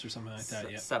Hockey Ops or something like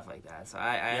that. Yeah. Stuff like that. So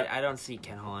I don't see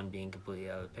Ken Holland being completely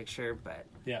out of the picture, but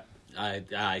Yeah.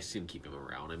 I see him keep him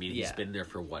around. I mean, he's Yeah. been there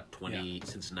for what 20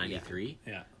 since '93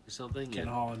 Yeah. or something. Ken And-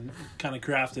 Holland kind of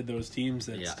crafted those teams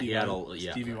that Yeah, Stevie, he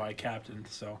had Y captained.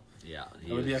 So yeah, that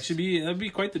would that'd be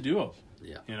quite the duo.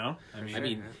 yeah. You know, I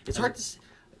mean, it's hard to.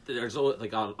 There's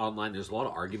like online. There's a lot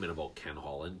of argument about Ken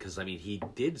Holland because I mean he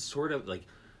did sort of like.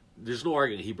 There's no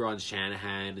argument. He brought in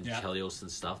Shanahan and Chelios and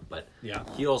stuff, but Yeah.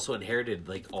 he also inherited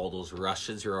like all those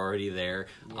Russians who are already there.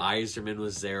 Yeah. Yzerman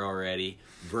was there already.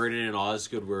 Vernon and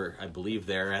Osgood were, I believe,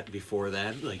 there before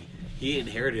then. Like he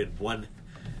inherited one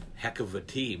heck of a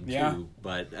team too,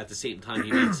 but at the same time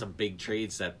he made some big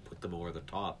trades that put them over the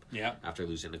top. Yeah. After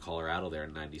losing to Colorado there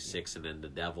in '96 and then the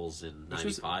Devils in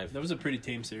 '95. That was a pretty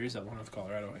tame series, that one with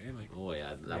Colorado. Eh? Like, Oh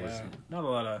yeah, that was not a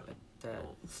lot of.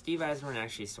 Steve Eisman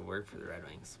actually used to work for the Red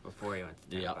Wings before he went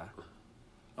to Tampa.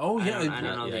 Oh yeah, I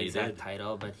don't know Yeah, the he exact did.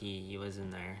 title, but he was in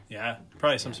there. yeah,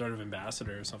 probably some sort of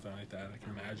ambassador or something like that. I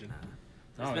can imagine.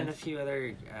 There's been a few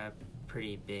other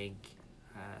pretty big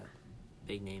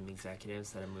name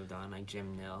executives that have moved on, like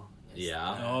Jim Nill.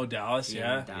 Oh, Dallas,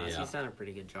 yeah. Dallas. He's done a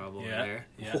pretty good job over Yeah, there.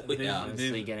 yeah.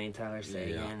 Obviously getting Tyler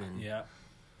Seguin and Yeah.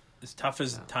 As tough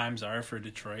as times are for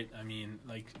Detroit, I mean,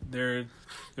 like their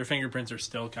fingerprints are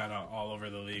still kind of all over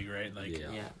the league, right? Like,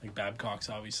 like Babcock's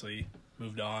obviously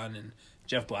moved on, and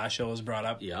Jeff Blashill was brought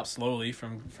up slowly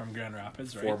from Grand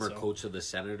Rapids, right? Former coach of the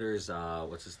Senators,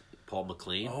 Paul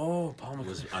McLean. Oh, Paul McLean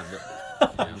was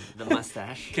under the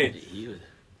mustache. Okay,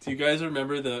 do you guys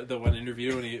remember the one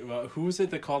interview when who was it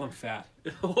that called him fat?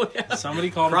 Oh yeah, somebody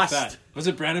called him fat. Was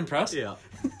it Brandon Prust? Yeah.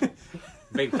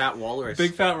 Big fat walrus.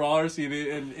 Big fat walrus.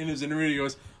 In his interview, he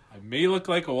goes, "I may look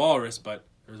like a walrus, but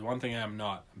there's one thing I'm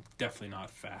not. I'm definitely not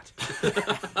fat."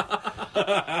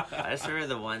 I just remember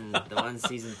the one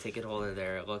season ticket holder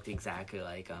there looked exactly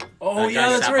like him. Oh yeah,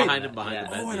 that's right. Behind him, behind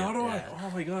the in Ottawa. Yeah. Oh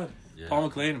my god. Yeah. Paul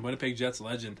McLean, Winnipeg Jets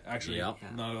legend. Actually, Yeah.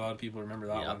 not a lot of people remember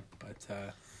that one.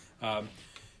 But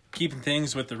keeping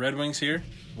things with the Red Wings here,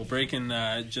 we'll break in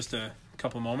just a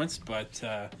couple moments, but.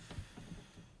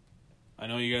 I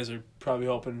know you guys are probably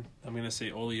hoping I'm going to say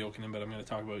Olli Jokinen, but I'm going to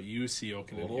talk about UC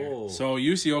Jokinen here. So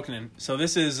UC Jokinen. So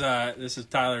this is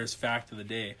Tyler's fact of the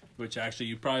day, which actually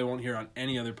you probably won't hear on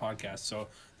any other podcast. So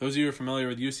those of you who are familiar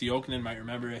with UC Jokinen might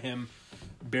remember him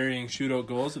burying shootout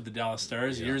goals with the Dallas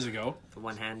Stars years ago. The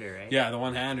one-hander, right? Yeah, the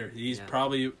one-hander. He's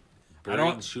probably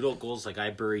burying shootout goals like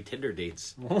I bury Tinder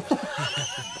dates.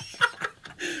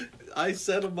 I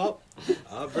set him up.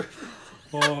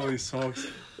 Holy smokes!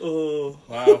 Oh,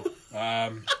 Wow.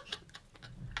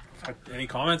 Any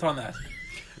comment on that?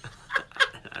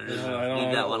 I don't know. I don't Leave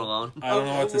know. that one alone. I don't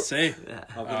know what to say. Yeah.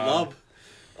 I'm in love.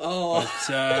 Oh,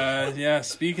 But yeah,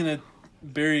 speaking of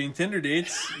burying Tinder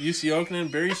dates, UC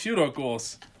Oakland buries shootout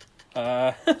goals. He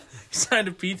signed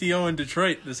a PTO in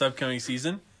Detroit this upcoming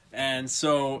season, and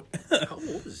so how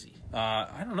old is he?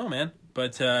 I don't know, man.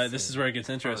 But this is where it gets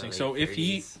interesting. So Probably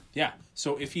late 30s.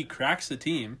 so if he cracks the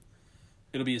team,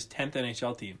 it'll be his 10th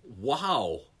NHL team,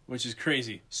 Wow, which is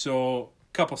crazy. So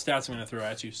a couple stats I'm going to throw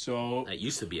at you. So that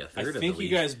used to be a I third of the think league.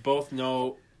 you guys both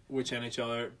know which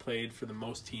NHLer played for the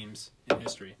most teams in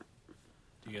history.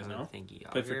 Do you guys I know? don't think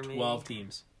Played for Yager, maybe? 12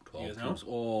 teams. Do you 12 guys know? teams.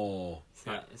 Oh,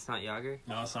 It's not Yager.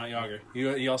 No, it's not Yager.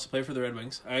 He also played for the Red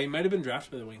Wings. He might have been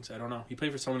drafted by the Wings. I don't know. He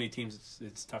played for so many teams,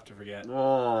 it's tough to forget.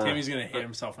 Tammy's going to hit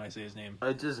himself when I say his name.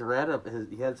 I just read up.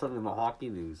 He had something in the hockey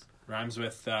news. Rhymes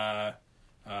with, oh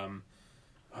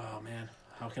man,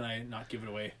 how can I not give it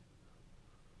away?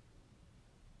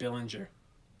 Billinger.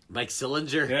 Mike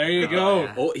Sillinger. There you go.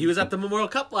 yeah. Oh, he was at the Memorial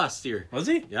Cup last year. Was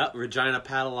he? Yeah, Regina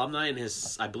Pat alumni, and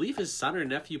I believe his son or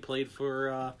nephew played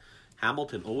for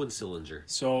Hamilton. Owen Sillinger.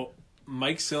 So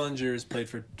Mike Sillinger has played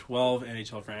for 12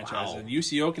 NHL franchises. Wow. And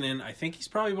UC Oakland, I think he's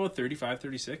probably about 35,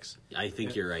 36. I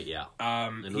think you're right. Yeah.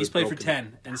 know He's he's played for broken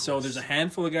 10. And so there's a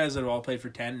handful of guys that have all played for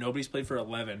 10. Nobody's played for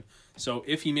 11. So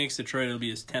if he makes Detroit, it'll be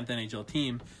his 10th NHL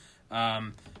team.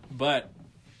 But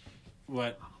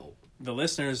what the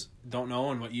listeners don't know,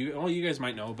 and what you guys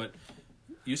might know, but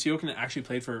UC Oakland actually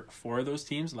played for 4 of those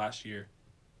teams last year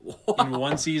in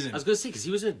one season. I was going to say, because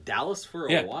he was in Dallas for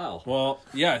a while. Well,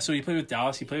 yeah, so he played with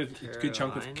Dallas. He played with a good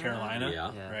chunk with Carolina?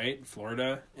 Carolina, Yeah. right?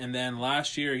 Florida. And then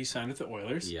last year he signed with the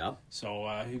Oilers. Yeah. So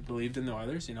he believed in the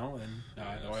Oilers, and the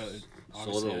Oilers So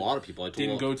obviously did a lot of people.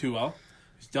 didn't go too well.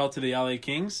 He's dealt to the LA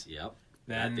Kings. Yep.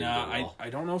 Then didn't go well. I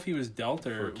don't know if he was dealt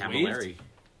For or waived. Camilleri,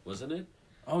 wasn't it?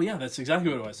 Oh, yeah, that's exactly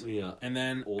what it was. Yeah. And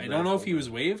then Old I man, don't know if old he man. was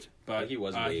waived, but He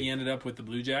was he waived. ended up with the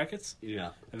Blue Jackets.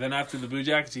 Yeah. And then after the Blue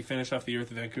Jackets, he finished off the year with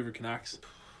the Vancouver Canucks.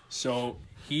 So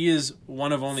he is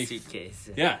one of only...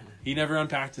 Suitcase. Yeah, he never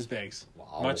unpacked his bags.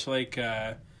 Wow. Much like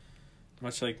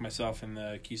myself in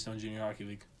the Keystone Junior Hockey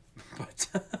League.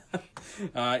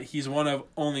 But he's one of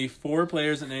only 4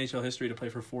 players in NHL history to play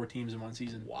for 4 teams in one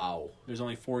season. Wow. There's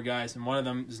only 4 guys, and one of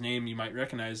them, his name you might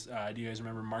recognize. Do you guys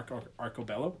remember Mark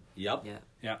Arcobello? Yep. Yeah.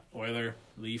 Yeah, Oiler,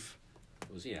 Leaf.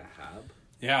 Was he a Hab?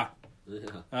 Yeah.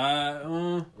 Yeah.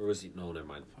 Or was he? No, never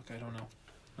mind. Fuck, I don't know.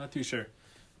 Not too sure.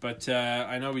 But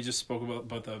I know we just spoke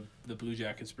about the Blue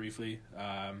Jackets briefly.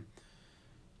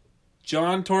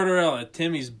 John Tortorella,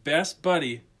 Timmy's best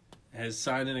buddy, has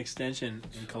signed an extension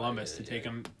in Columbus to take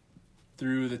him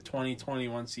through the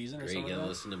 2021 season or Great, something. gonna Like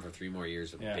listen to him for 3 more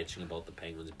years of Yeah. bitching about the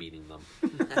Penguins beating them.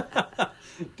 that.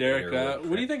 Derek, They're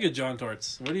what do you think of John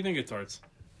Torts? What do you think of Torts?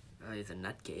 Oh, he's a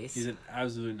nutcase. He's an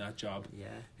absolute nut job. Yeah.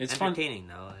 It's fun- entertaining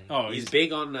though. Like, Oh, He's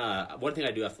big on one thing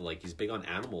I do have to like. He's big on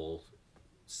animal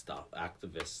stuff,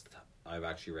 activist. I've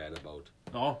actually read about.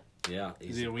 oh, Yeah,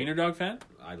 is he a wiener dog fan?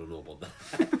 I don't know about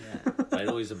that. yeah. I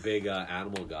know he's a big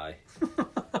animal guy.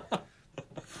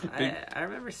 I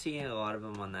remember seeing a lot of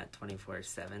him on that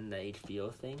 24/7, the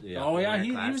HBO thing. Yeah. Oh yeah, Winter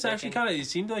he was Classic, actually and kind of. He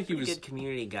seemed like he Pretty was good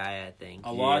community guy, I think.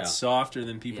 a lot Yeah. softer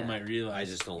than people Yeah. might realize.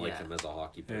 I just don't like Yeah. him as a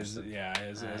hockey person.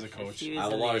 As a coach. he I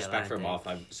have a was in lot of the respect for him. Atlantic.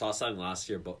 Off, I saw something last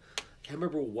year, but I can't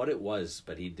remember what it was.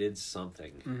 But he did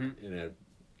something, and it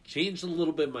changed a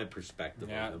little bit my perspective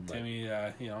Yeah, on him. But Timmy.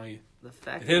 He The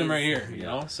fact it hit him is, right here. You Yeah.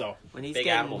 know, so when he's Big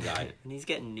getting animal guy. when he's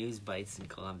getting news bites in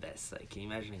Columbus, like can you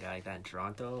imagine a guy like that in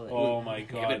Toronto? Like, oh my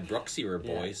him and god, Brooksy were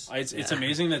Yeah. boys. it's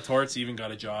amazing that Torts even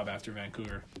got a job after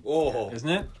Vancouver, Oh, isn't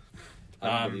it?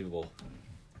 unbelievable!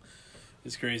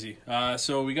 It's crazy.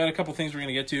 So we got a couple things we're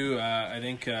gonna get to. I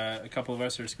think a couple of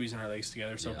us are squeezing our legs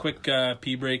together. So Yeah. quick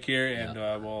pee break here, and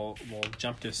we'll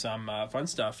jump to some fun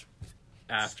stuff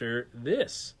after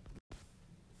this.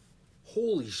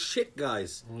 Holy shit,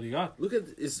 guys! What do you got? Look at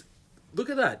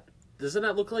that! Doesn't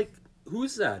that look like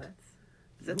who's that?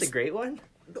 is that the great one?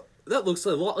 That looks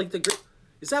a lot like the.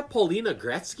 Is that Paulina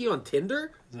Gretzky on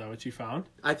Tinder? Is that what you found?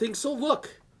 I think so.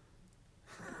 Look,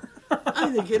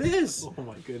 I think it is. Oh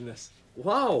my goodness.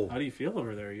 Wow! How do you feel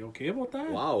over there? Are you okay about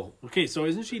that? Wow! Okay, so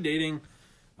isn't she dating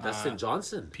Dustin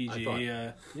Johnson. I thought.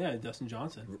 PGA? Yeah, Dustin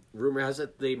Johnson. Rumor has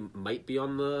it they might be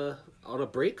on a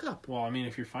breakup. Well, I mean,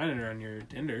 if you're finding her on your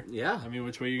Tinder, Yeah. I mean,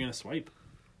 which way are you gonna swipe?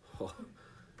 Oh,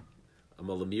 I'm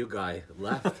a Lemieux guy.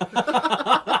 Left.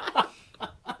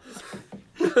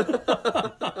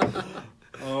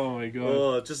 Oh my god.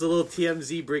 Oh, just a little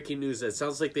TMZ breaking news. It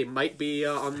sounds like they might be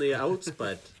on the outs,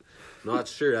 but not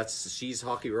sure. She's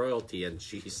hockey royalty, and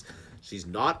she's She's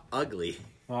not ugly.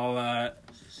 Well,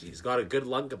 She's got a good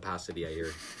lung capacity, I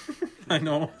hear. I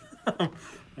know. I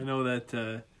know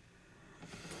that.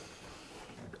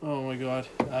 Oh my god!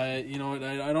 You know what?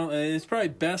 I don't. It's probably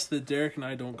best that Derek and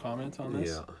I don't comment on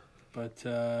this. Yeah. But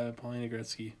Paulina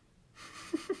Gretzky,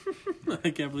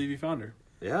 I can't believe you found her.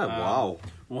 Yeah, wow.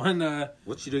 One.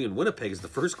 What's she doing in Winnipeg is the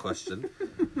first question.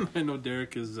 I know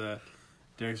Derek is.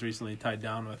 Derek's recently tied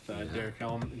down with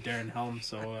Darren Helm.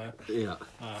 So Yeah.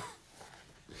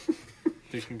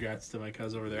 big congrats to my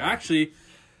cousin over there. Actually,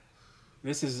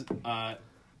 this is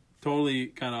totally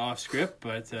kind of off script,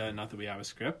 but not that we have a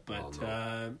script, but Oh,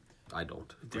 no. I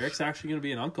don't. Derek's actually going to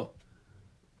be an uncle,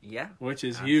 Yeah. which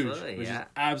is Absolutely, huge, which yeah. is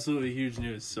absolutely huge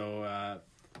news. So,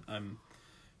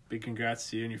 big congrats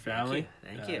to you and your family.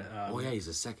 Thank you. Oh, yeah, he's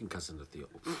a second cousin to Theo.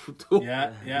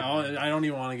 Yeah. I don't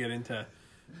even want to get into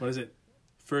what is it,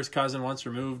 first cousin once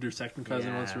removed or second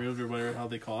cousin once Yeah. removed or whatever how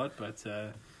they call it. But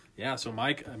yeah, so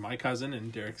my cousin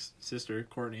and Derek's sister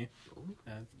Courtney,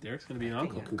 Derek's going to be an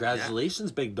uncle.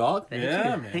 Congratulations, big dog. Thank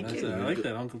Yeah, you. man. Thank you. I like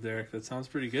that, Uncle Derek. That sounds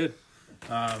pretty good.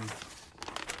 I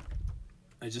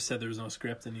just said there was no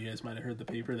script, and you guys might have heard the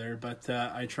paper there. But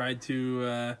I tried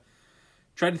to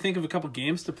think of a couple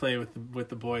games to play with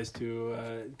the boys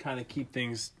to kind of keep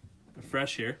things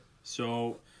fresh here.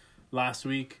 So last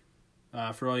week,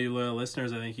 for all you loyal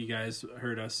listeners, I think you guys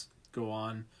heard us go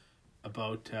on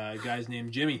about guys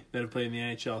named Jimmy that have played in the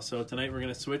NHL. So tonight we're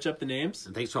going to switch up the names.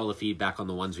 And thanks for all the feedback on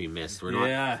the ones we missed. We're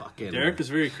not fucking... Derek was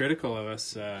very critical of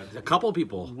us. A couple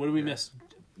people. What did we miss?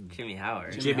 Jimmy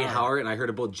Howard. Jimmy Howard, and I heard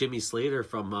about Jimmy Slater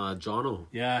from Jono.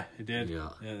 Yeah, it did. Yeah.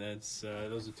 That's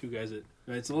those are two guys that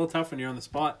it's a little tough when you're on the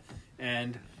spot.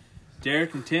 And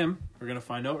Derek and Tim are gonna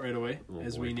find out right away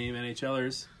as we name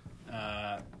NHLers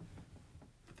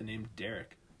with the name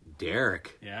Derek.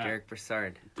 Derek. Yeah, Derek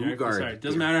Brassard. Derek Bugard. Brassard.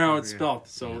 Doesn't matter how it's spelled.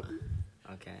 So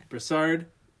Okay. Brassard,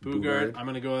 Bugard. Bugard. I'm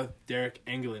gonna go with Derek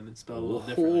Engelin and spell it a little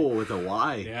differently. Oh, with a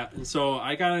Y. Yeah, and so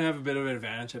I kind of have a bit of an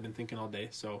advantage. I've been thinking all day,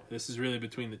 so this is really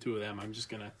between the two of them. I'm just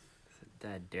gonna.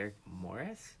 Derek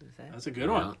Morris? Is that? That's a good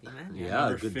one. D-man? Yeah,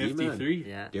 Number good D-man. 53.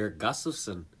 Yeah. Derek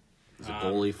Gustafson. He's a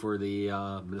goalie for the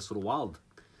Minnesota Wild.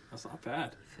 That's not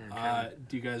bad. Okay.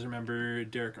 Do you guys remember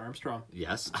Derek Armstrong?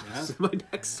 Yes. Yeah. That's my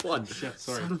next one. Shit,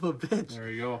 sorry. Son of a bitch. There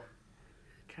we go. I'm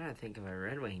trying to think of a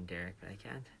Red Wing Derek, but I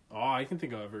can't. Oh, I can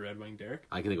think of a Red Wing Derek.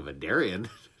 I can think of a Darian.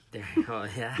 Oh,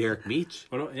 yeah. Derek Meach.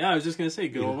 Yeah, I was just gonna say,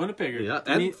 good old Winnipegger. Yeah,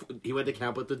 Didn't, and he went to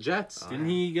camp with the Jets. didn't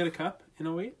he get a cup in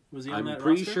 08? Was he on I'm that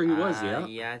pretty roster? sure he was, yeah.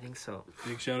 Yeah, I think so.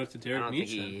 Big shout out to I Derek don't Meach. think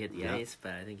he hit the Yeah. ice,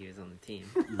 but I think he was on the team.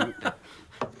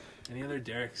 Any other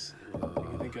Dereks you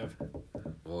can think of?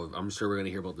 Well, I'm sure we're going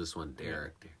to hear about this one.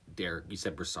 Derek, you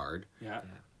said Brassard. Yeah.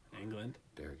 England.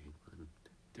 Derek England.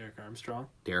 Derek Armstrong.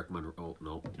 Derek Monroe. Oh,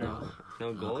 no. Derek-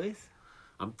 No goalies?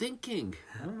 I'm thinking.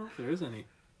 I don't know if there is any.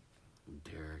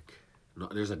 Derek. No,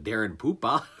 there's a Darren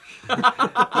Poopa.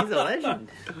 He's a legend.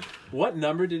 What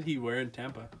number did he wear in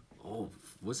Tampa? Oh,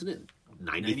 wasn't it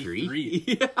 93? 93.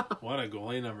 Yeah. What a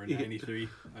goalie number, 93.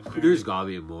 There's got to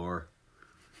be more.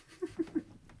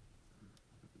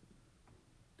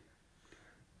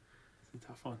 It's a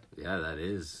tough one. Yeah, that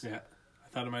is. Yeah. I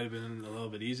thought it might have been a little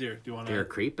bit easier. Do you want Derek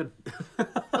to Crapin.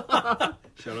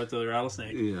 shout out to the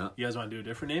Rattlesnake? Yeah. You guys want to do a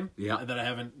different name? Yeah. That I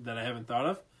haven't thought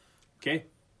of? Okay.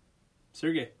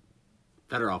 Sergey.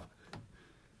 Better off.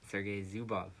 Sergei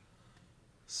Zubov.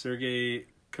 Sergey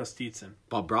Kostitsyn.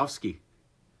 Bobrovsky.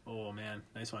 Oh, man.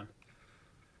 Nice one.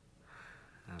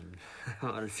 A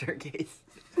lot of Sergeis.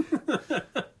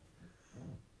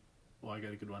 Oh, I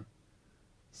got a good one.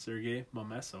 Sergey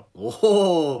Momesso. Oh.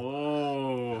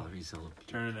 Oh. Valerie Zalapuk.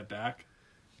 Turning it back.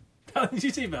 Did you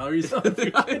say Valerie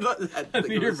Zalapuk? I thought- I think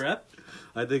Under it your was- breath?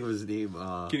 I think it was his name.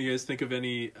 Can you guys think of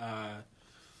any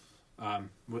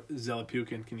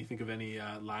Zalapukin? Can you think of any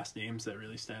last names that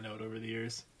really stand out over the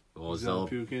years? Oh,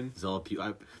 Zalapukin. Zalapuk.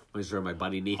 I was sure my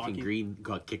buddy Nathan Hockey. Green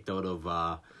got kicked out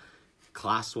of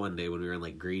class one day when we were in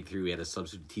like grade 3. We had a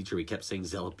substitute teacher. We kept saying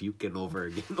Zalapukin over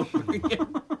again, over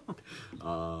again.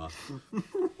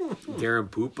 Darren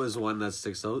Poopa's one that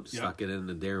sticks out. Yeah. Stuck it in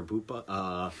the Darren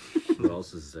Poopa. Who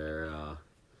else is there?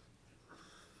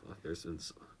 There's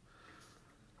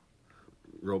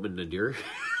Roman Nadir.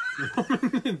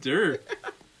 Nadir.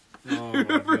 Oh my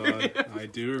god, I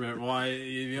do remember. Why?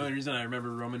 The only reason I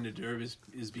remember Roman Nadir is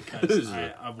because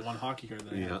I have one hockey card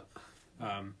that I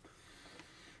have.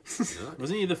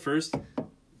 Wasn't he the first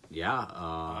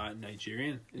Yeah.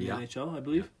 Nigerian in Yeah. the NHL? I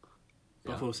believe.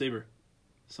 Yeah. Buffalo Sabre.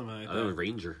 Something like I was a that.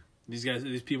 Ranger.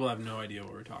 These people have no idea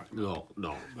what we're talking about.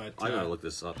 No. But, I gotta look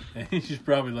this up. You should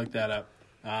probably look that up.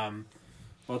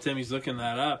 While Timmy's looking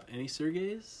that up, any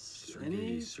Sergeys?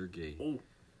 Sergey. Oh,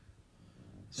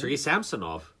 Sergei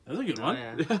Samsonov. That was a good Oh, one.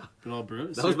 yeah. Yeah. Good old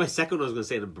Bruce. That was my second one I was going to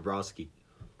say to Bobrovsky.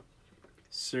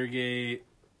 Sergey.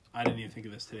 I didn't even think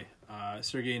of this today.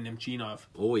 Sergey Nemchinov.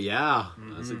 Oh, yeah.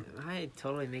 That's Am I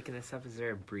totally making this up? Is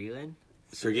there a Breland?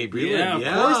 Sergei Brylin. Yeah,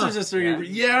 Yeah. of course there's a Sergey.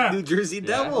 Yeah. New Jersey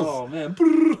Devils. Oh man,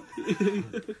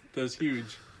 that was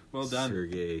huge. Well done,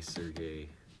 Sergei.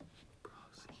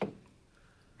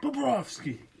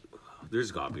 Bobrovsky.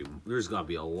 There's got to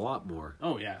be a lot more.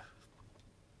 Oh yeah.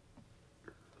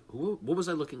 What was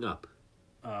I looking up?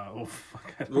 Oh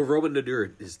fuck. I don't Well, Roman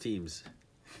Nadur, his teams.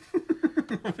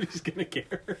 Nobody's gonna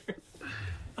care.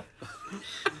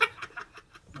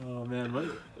 Oh man, what?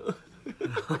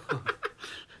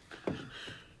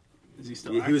 Is he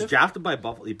still active? He was drafted by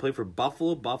Buffalo. He played for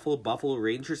Buffalo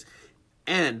Rangers,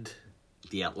 and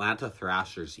the Atlanta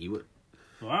Thrashers.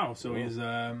 Wow, so he's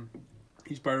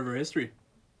part of our history.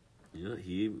 Yeah,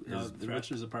 he No, is. the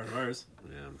Thrashers are part of ours.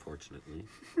 Yeah, unfortunately,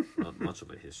 not much of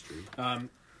a history.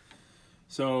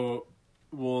 So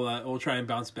we'll try and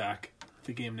bounce back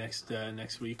the game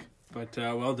next week. But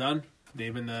well done,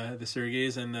 naming the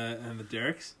Sergeys and the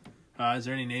Dereks. Is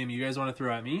there any name you guys want to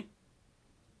throw at me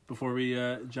before we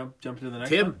jump into the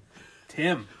next one?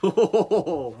 Tim.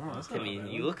 Oh, that's not I mean, a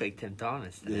bad you one. look like Tim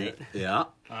Thomas tonight. Yeah.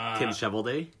 Tim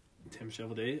Chevelday, Tim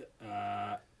Chevelday.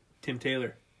 Tim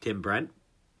Taylor. Tim Brent.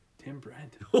 Tim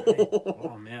Brent. Right.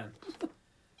 Oh man.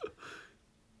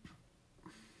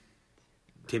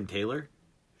 Tim Taylor.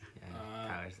 Yeah,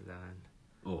 Tyler's the one.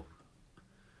 Oh,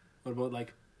 What about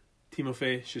like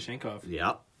Timofey Shashenkov?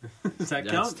 yeah. Does that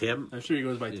That's count? Tim. I'm sure he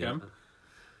goes by Yeah. Tim.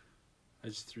 I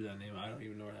just threw that name. I don't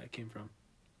even know where that came from.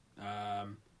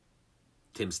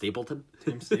 Tim Stapleton.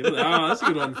 Tim Stapleton. Oh, that's a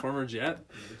good one. Former Jet.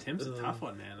 Tim's a tough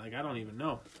one, man. Like I don't even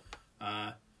know.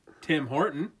 Tim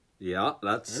Horton. Yeah,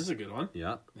 There's that's. a good one.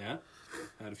 Yeah. Yeah.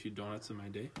 Had a few donuts in my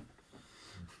day.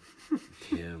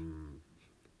 Tim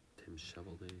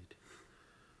Chevelday.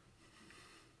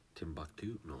 Tim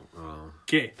Bucktoot. No.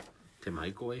 Okay. Tim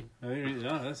Highway. I think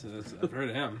that's I've heard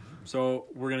of him. So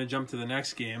we're gonna jump to the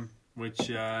next game, which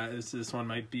this one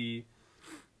might be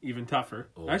even tougher.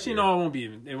 Oh, Actually, dear. no,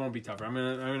 it won't be tougher. I'm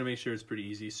gonna make sure it's pretty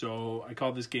easy. So I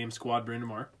called this game Squad Bryn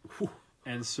Mawr,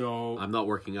 and so I'm not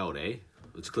working out, eh?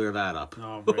 Let's clear that up.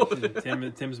 oh,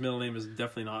 right. Tim's middle name is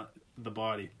definitely not the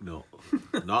Body. No,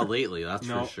 not lately. That's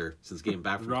No. for sure. Since getting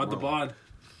back from Rod the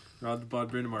Tomorrowland. Bod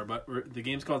Bryn Mawr. But the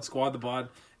game's called Squad the Bod,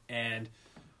 and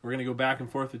we're gonna go back and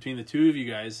forth between the two of you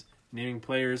guys naming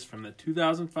players from the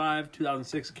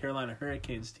 2005-2006 Carolina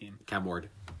Hurricanes team. Cam Ward.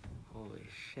 Holy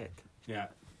shit. Yeah.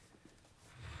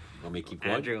 Want me to keep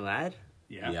going? Andrew Ladd?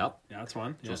 Yeah. Yep. Yeah, that's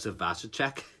one. Yeah. Joseph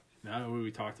Vasicek. Now who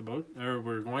we talked about, or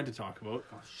we're going to talk about.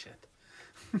 Oh shit.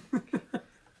 That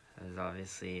was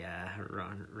obviously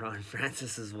Ron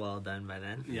Francis is well done by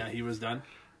then. Yeah, he was done.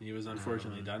 He was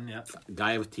unfortunately done. Yeah.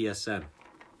 Guy with TSN.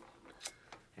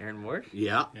 Aaron Ward?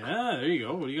 Yeah. Yeah. There you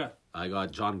go. What do you got? I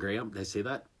got John Graham. Did I say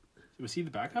that? Was he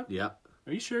the backup? Yeah.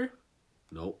 Are you sure?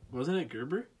 No. Wasn't it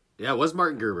Gerber? Yeah, it was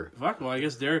Martin Gerber. Fuck. Well, I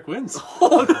guess Derek wins.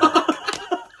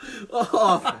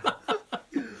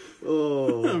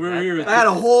 Oh. We're here with I had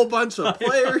a whole bunch of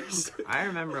players. I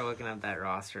remember looking up that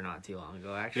roster not too long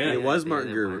ago. Actually, Yeah, it was The Martin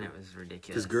other Gerber. one, It was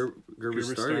ridiculous. Because Gerber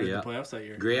started, yeah. the playoffs that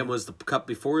year. Graham was the cup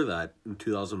before that in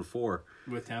 2004.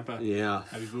 With Tampa. Yeah.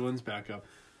 Abby Boolin's backup.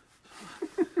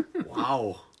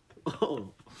 Wow.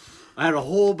 Oh. I had a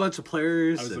whole bunch of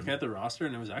players. I was looking at the roster,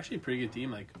 and it was actually a pretty good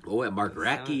team. Like and Mark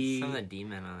Recchi. Some of the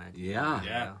D-men on that team.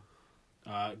 Yeah.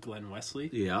 Yeah. Glenn Wesley.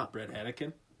 Yeah. Brett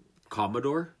Hedican.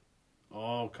 Commodore.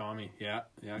 Oh, Kami. Yeah.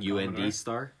 Yeah. UND Commodore.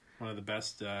 star. One of the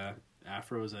best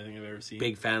afros I think I've ever seen.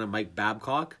 Big fan of Mike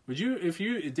Babcock. Would you,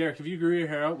 Derek, if you grew your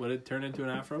hair out, would it turn into an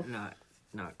afro?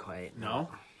 Not quite. No?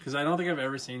 Because I don't think I've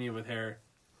ever seen you with hair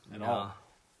at all.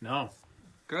 No.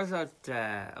 Grows out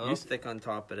a little Used- thick on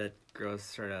top, but it grows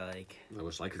sort of like I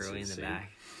wish I could curly in say the the same.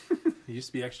 back. It used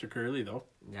to be extra curly, though.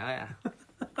 Yeah.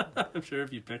 I'm sure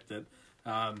if you picked it.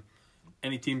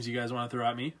 Any teams you guys want to throw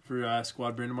at me for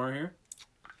Squad Bryn Mawr here?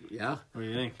 Yeah. What do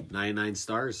you think? 99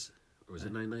 stars. Or was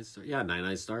it 99 stars? Yeah,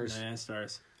 99 stars. 9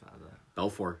 stars.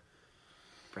 Belfour.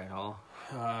 Brett Hall.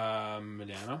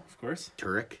 Medano, of course.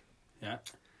 Turek. Yeah.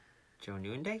 Joe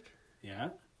Newendike. Yeah.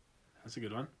 That's a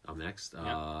good one. Up next.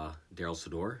 Yeah. Daryl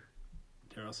Sador.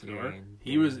 Daryl Sador.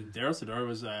 Daryl Sador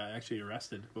was actually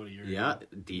arrested about a year Yeah. ago.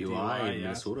 DUI in yeah.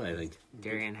 Minnesota, I think.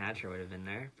 Darian Hatcher would have been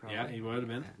there. Probably. Yeah, he would have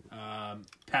been.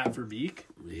 Pat Verbeek.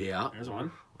 Yeah. There's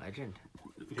one. Legend.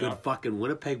 Good fucking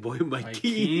Winnipeg boy, Mike Mike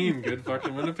Keane. Keane. Good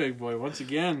fucking Winnipeg boy. Once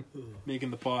again,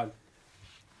 making the pod.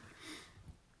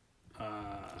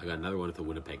 I got another one with a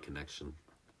Winnipeg connection.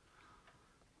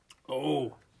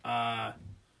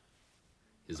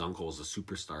 His uncle was a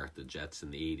superstar at the Jets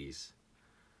in the 80s.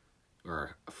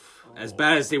 Or as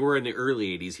bad as they were in the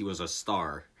early 80s, he was a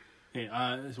star. Hey,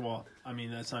 well, I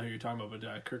mean, that's not who you're talking about,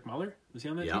 but Kirk Muller, was he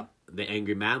on that team? The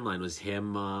Angry Man line was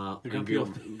him. The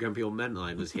Grumpy Old Men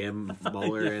line was him,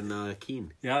 Muller, and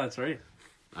Keane. Yeah, that's right.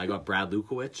 I got Brad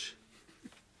Lukowich.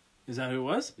 Is that who it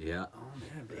was? Yeah. Oh,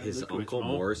 man. Brad His Lukowich. uncle,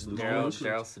 Morris Lukowich.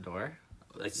 Daryl Sador.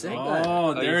 I said that.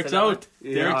 Oh, Derek's out.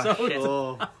 Derek's out. shit.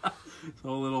 Oh, So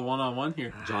a little one-on-one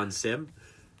here. John Sim.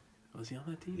 Was he on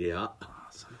that team? Yeah. Oh,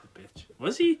 son of a bitch.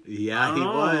 Was he? Yeah, I he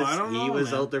don't know. was. I don't He know,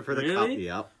 was man. out there for the cup. Really?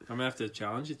 Yep. I'm going to have to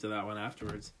challenge you to that one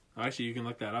afterwards. Actually, you can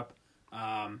look that up.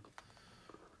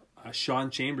 Sean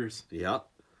Chambers. Yep.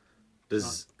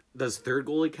 Does third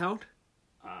goalie count?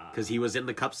 Because he was in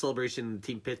the cup celebration in the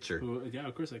team picture. Who, yeah,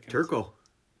 of course I can. Turco.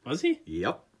 Was he?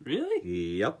 Yep.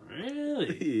 Really? Yep.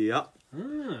 Really? Yep.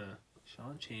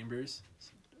 Sean Chambers.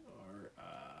 Or,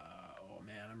 oh,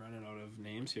 man, I'm running out of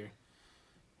names here.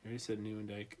 You already said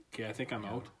Nieuwendyk. Okay, I think I'm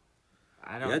out.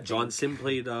 I don't. Yeah, think... John Sim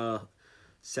played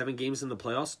 7 games in the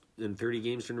playoffs and 30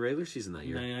 games during the regular season that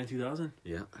year. 99, 2000?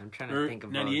 Yeah. I'm trying to think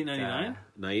about 98, 99?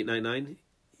 98-99,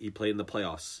 he played in the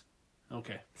playoffs.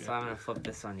 Okay. So I'm gonna flip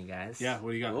this on you guys. Yeah,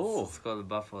 what do you got? Oh. Let's go to the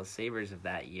Buffalo Sabres of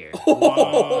that year.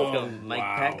 Whoa, Go Mike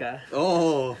wow. Pekka.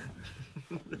 Oh.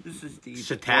 This is deep.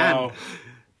 Shatan. Wow.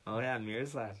 Oh yeah,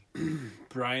 Miroslav.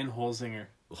 Brian Holzinger.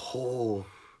 Oh.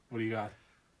 What do you got?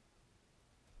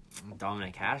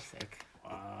 Dominic Hasek.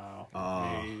 Wow. Oh.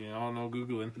 Hey, no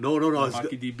Googling. No. It's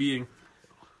Hockey DBing.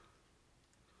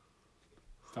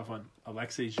 Tough one.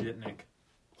 Alexei Zhitnik.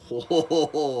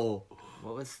 Oh.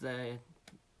 What was the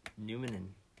Newmanin?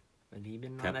 Had he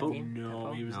been on Teppo? that team? No,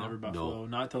 Teppo? he was No. never Buffalo. No.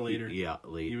 Not till later. Yeah,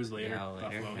 late. He was later. Yeah,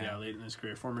 later, Buffalo, yeah. late in his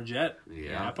career. Former Jet.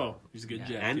 Yeah. Teppo. He's a good Yeah.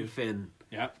 Jet, And too. Finn.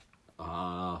 Yeah.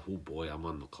 Oh boy, I'm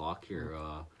on the clock here.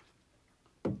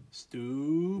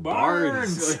 Stu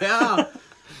Barnes. Yeah.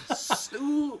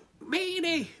 Stu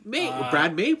Mayday.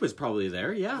 Brad May was probably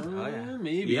there. Yeah. Oh, yeah.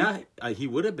 Maybe. Yeah, he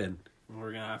would have been.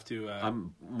 We're going to have to...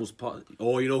 I'm almost.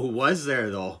 You know who was there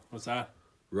though? what's that?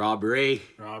 Rob Ray.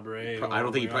 Rob Ray. I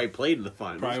don't think he probably played in the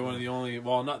finals. Probably one of the only...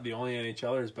 Well, not the only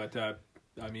NHLers, but...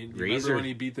 I mean, you Razor. remember when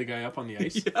he beat the guy up on the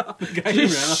ice? Yeah. The guy he ran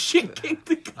up. Just shit kicked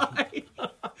the guy.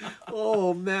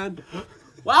 Oh man.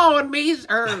 Wow, amazing.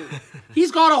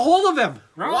 He's got a hold of him.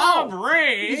 Rob Wow.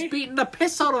 Ray. He's beating the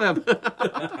piss out of him.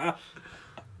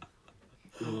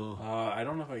 I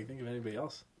don't know if I can think of anybody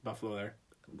else. Buffalo there.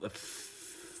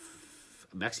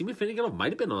 Maxime Finnegan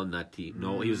might have been on that team.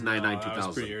 No, he was 99 That was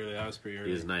 2000. pretty early. That was pretty early.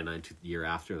 He was 99 year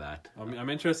after that. I'm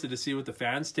interested to see what the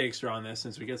fans' takes are on this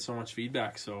since we get so much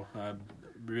feedback. So,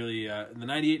 really, the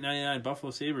 98-99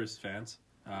 Buffalo Sabres fans.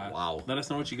 Wow. Let us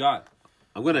know what you got.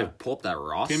 I'm going to pull up that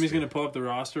roster. Timmy's going to pull up the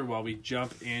roster while we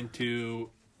jump into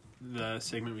the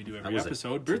segment we do every was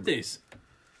episode. Birthdays.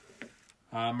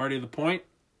 Marty LaPointe,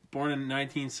 born in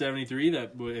 1973.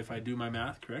 That, if I do my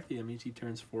math correctly, that means he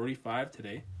turns 45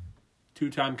 today.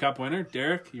 2-time Cup winner.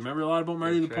 Derek, you remember a lot about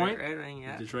Marty LaPointe? Red Wing,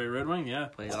 yeah. Detroit Red Wing, yeah.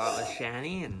 Played a lot with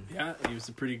Shanny and Yeah, he was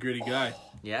a pretty gritty guy.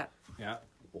 yeah. Yeah.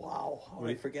 Wow. How did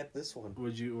I forget this one?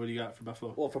 What do you got for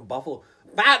Buffalo? Well, from Buffalo.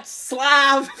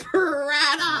 Václav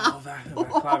Verata. Oh,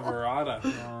 Václav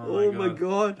Verata. Oh, my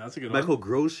God. That's a good Michael one.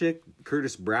 Grosek,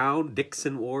 Curtis Brown,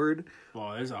 Dixon Ward,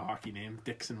 Well, there's a hockey name.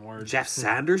 Dixon Ward. Jeff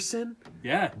Sanderson,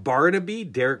 Yeah. Barnaby,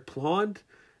 Derek Plond,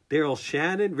 Daryl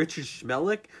Shannon, Richard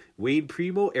Schmelik, Wayne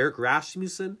Primo, Eric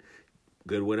Rasmussen,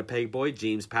 good Winnipeg boy,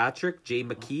 James Patrick, Jay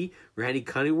McKee, Randy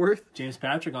Cunningworth, James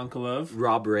Patrick, uncle of.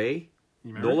 Rob Ray, You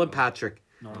remember? Nolan Patrick.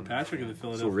 Nolan Patrick of the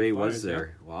Philadelphia So Ray Flyers, was yeah.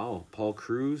 there. Wow. Paul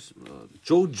Cruz,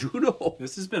 Joe Juno.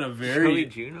 This has been a very Joey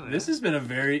Juno, this has been a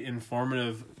very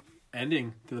informative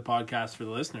ending to the podcast for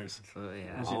the listeners. So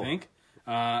yeah. What do you think?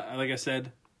 Like I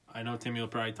said, I know Timmy will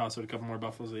probably toss out a couple more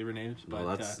Buffalo Sabres names, but Well,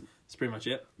 that's- that's pretty much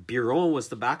it. Biron was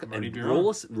the backup, Marty and Biron.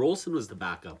 Rolson was the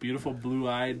backup. Beautiful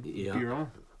blue-eyed Yeah.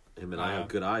 Biron. Him and I have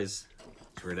good eyes.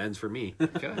 That's where it ends for me.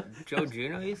 Joe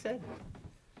Juno, you said?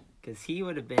 Because he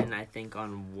would have been, I think,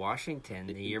 on Washington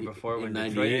the year before when In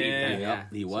Detroit beat 98, them. yeah.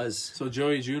 He was So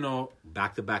Joey Juno.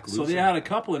 back-to-back So loser. they had a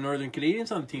couple of Northern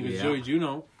Canadians on the team. Because Yeah. Joey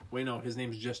Juno. Wait, no, his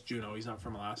name's just Juno. He's not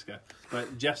from Alaska.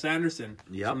 But Jeff Sanderson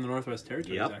Yep. from the Northwest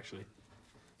Territories, Yep. actually.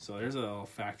 So there's a little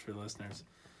fact for the listeners.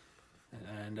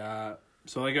 And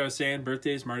so, like I was saying,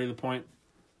 birthdays, Marty LaPointe.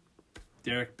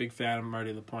 Derek, big fan of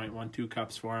Marty LaPointe. Won 2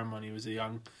 cups for him when he was a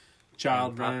young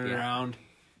child, Young pup, running yeah. around,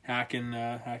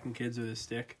 hacking kids with his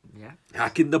stick. Yeah.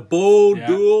 Hacking the bone Yeah.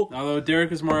 duel. Although Derek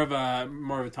was more of a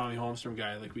Tommy Holmstrom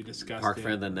guy, like we discussed. Park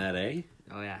friend than that, eh?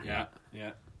 Oh yeah.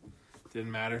 Yeah.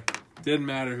 Didn't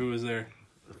matter who was there.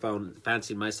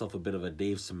 Fancied myself a bit of a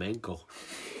Dave Semenko.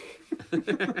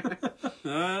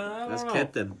 That's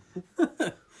Kenton.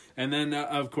 And then,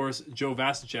 of course, Joe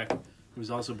Vasicek, who's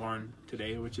also born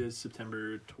today, which is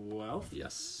September 12th.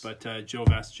 Yes. But Joe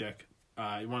Vasicek,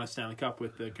 he won a Stanley Cup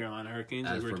with the Carolina Hurricanes,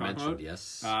 As like we were we're talking about.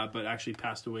 yes. But actually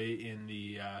passed away in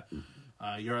the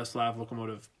Yaroslav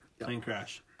Lokomotiv plane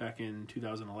crash back in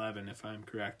 2011, if I'm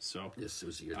correct. So Yes, it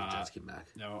was the year the Jets came back.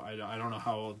 no, I don't know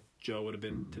how old Joe would have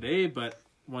been today, but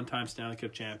one-time Stanley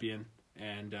Cup champion,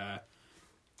 and I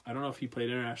don't know if he played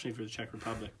internationally for the Czech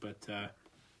Republic, but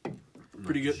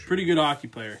pretty good hockey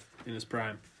player in his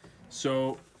prime.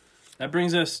 So that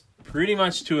brings us pretty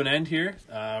much to an end here.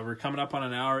 We're coming up on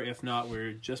an hour. If not,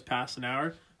 we're just past an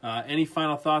hour. Any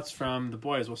final thoughts from the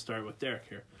boys? We'll start with Derek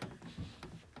here.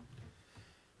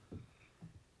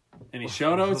 Any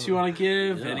shout-outs you want to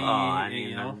give? Yeah.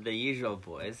 Any, the usual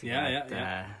boys.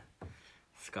 Yeah.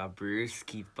 Scott Bruce,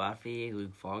 Keith Buffy,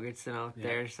 Luke Fulgerson out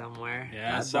there somewhere.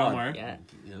 Yeah, Dad somewhere. Yeah.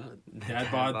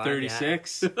 Dad bod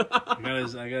 36.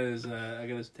 I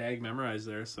got his tag memorized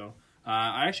there. So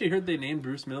I actually heard they named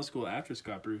Bruce Middle School after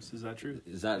Scott Bruce. Is that true?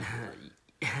 Is that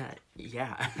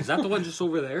Yeah. is that the one just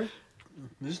over there?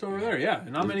 Just over there, yeah.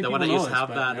 Not many The people one that know used this, to have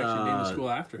but that, they actually named the school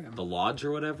after him. The lodge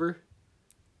or whatever?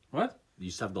 What? You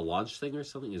used to have the lodge thing or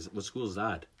something? What school is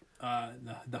that?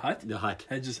 The hut? The hut.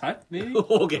 Hedges Hut, maybe?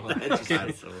 Okay, the Hedges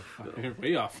Hut. So, You're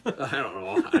way off. I don't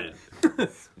know.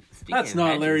 That's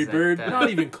not Larry Bird. Not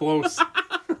even close.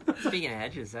 Speaking of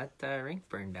Hedges, that rink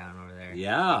burned down over there.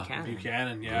 Yeah.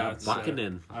 Buchanan, yeah. It's,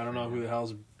 Buchanan. I don't know who the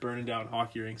hell's burning down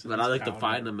hockey rinks. in But this I like to town.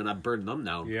 find them and I burn them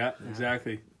down. Yeah,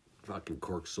 exactly. Fucking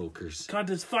cork soakers. Cut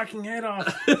his fucking head off.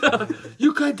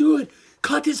 You can't do it.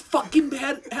 Cut his fucking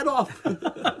head off.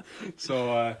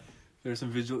 So there's some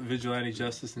vigilante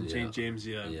justice in St. James.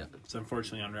 Yeah. It's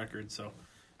unfortunately on record. So,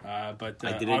 but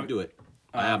I didn't do it.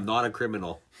 I am not a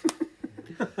criminal.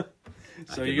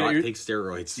 So I you did got not your take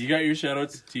steroids. you got your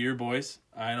shoutouts to your boys.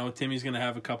 I know Timmy's gonna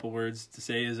have a couple words to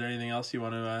say. Is there anything else you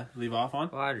want to leave off on?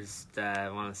 Well, I just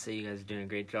want to say you guys are doing a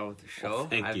great job with the show. Well,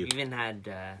 thank I've you. even had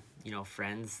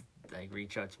friends like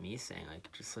reach out to me saying like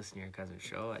just listen to your cousin's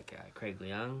show, like Craig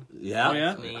Leung. Yeah. Oh,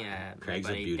 yeah? Me, Craig's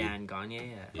my a buddy beauty. Dan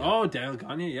Gagne. Yeah. Oh, Daniel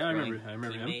Gagne. Yeah, I Growing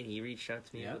remember him. teammate, he reached out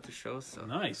to me about the show. So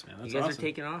Nice, man. That's you guys awesome. are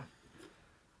taking off.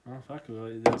 Oh fuck! Well,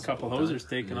 a couple hosers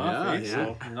taking off, eh?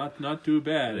 Yeah. So not too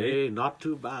bad. Eh? Hey, not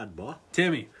too bad, boy.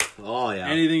 Timmy, Oh yeah.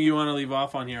 anything you want to leave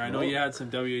off on here? I know No. you had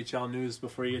some WHL news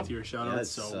before you get to your shoutouts,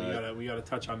 Yes, so we gotta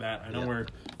touch on that. I know yeah. we're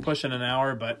pushing an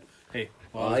hour, but hey,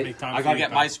 well, let's make time. I for gotta you, get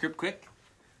pal. my script quick.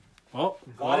 Oh,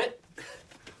 Got it.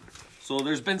 So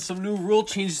there's been some new rule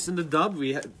changes in the dub.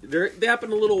 They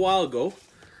happened a little while ago.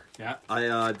 Yeah.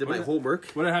 I did my homework.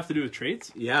 What did it have to do with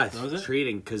trades? Yeah, That was it?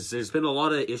 trading, because there's been a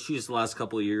lot of issues the last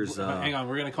couple of years. Hang on,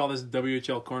 we're gonna call this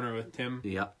WHL Corner with Tim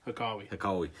Yeah, Hakawi.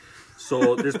 Hikawi.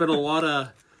 So there's been a lot of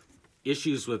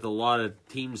issues with a lot of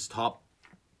teams' top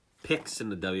picks in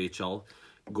the WHL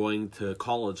going to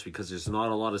college because there's not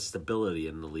a lot of stability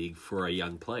in the league for a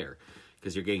young player.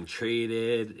 Because you're getting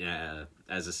traded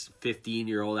as a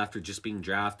 15-year-old after just being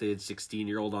drafted,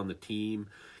 16-year-old on the team,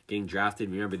 getting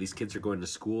drafted. Remember, these kids are going to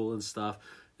school and stuff.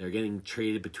 They're getting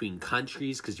traded between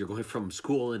countries because you're going from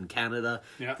school in Canada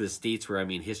Yeah. to the States where, I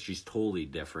mean, history's totally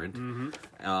different.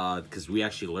 Because we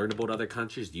actually learn about other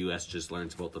countries. The U.S. just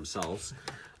learns about themselves.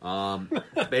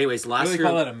 But anyways, What last do they year...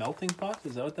 call that? A melting pot?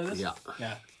 Is that what that is? Yeah.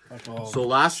 Yeah. Well, So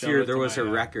last shout year out there to was a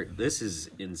my, record. This is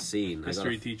insane. I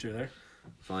history gotta teacher there.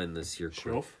 find this here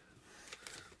quick. Strofe.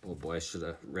 Oh boy, I should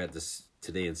have read this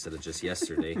today instead of just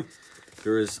yesterday.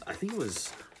 There was, I think it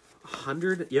was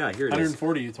 100. Yeah, here it is.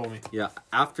 140. You told me. Yeah,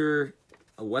 after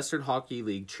a Western Hockey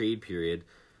League trade period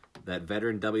that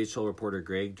veteran WHL reporter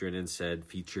Greg Drinnan said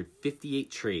featured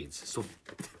 58 trades. So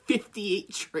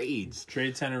 58 trades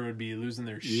Trade Center would be losing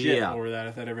their shit Yeah. over that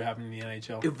if that ever happened in the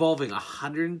NHL. involving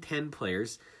 110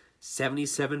 players,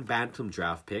 77 Bantam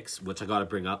draft picks, which I got to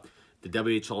bring up. The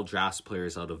WHL drafts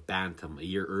players out of Bantam a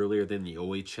year earlier than the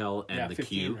OHL and Yeah, the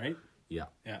 15, Q. right? Yeah.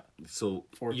 Yeah. So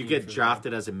 14 you get for the-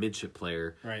 drafted as a midget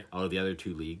player Right. out of the other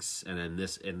two leagues, and then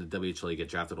in the WHL you get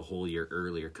drafted a whole year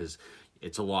earlier because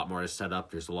it's a lot more to set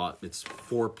up. There's a lot. It's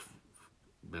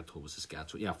Manitoba, was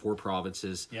Saskatchewan. Yeah, 4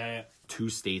 provinces, Yeah. 2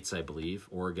 states, I believe,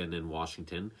 Oregon and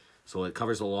Washington. So it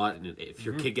covers a lot. And if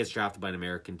your kid gets drafted by an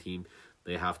American team,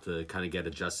 they have to kind of get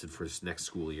adjusted for this next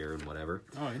school year and whatever.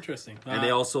 Oh, interesting. And they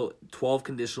also 12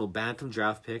 conditional Bantam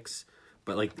draft picks,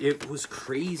 but like it was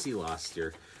crazy last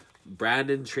year.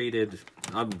 Brandon traded.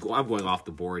 I'm going off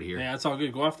the board here. Yeah, it's all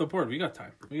good. Go off the board. We got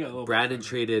time. We got a little. Brandon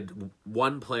traded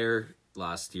 1 player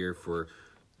last year for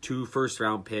 2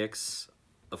 first-round picks,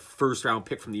 a first round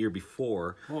pick from the year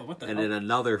before, what the and hell? then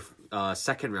another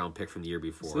second round pick from the year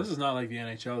before. So this is not like the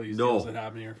NHL. These No. deals that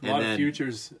happen here. A lot of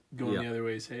futures going the other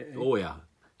ways. Hey. Oh yeah,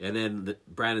 and then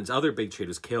Brandon's other big trade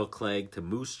was Cale Clegg to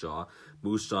Moose Jaw.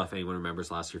 Moose Jaw, if anyone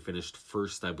remembers, last year finished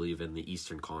first, I believe, in the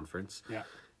Eastern Conference. Yeah.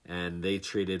 And they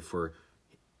traded for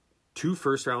 2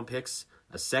 first round picks,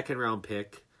 a second round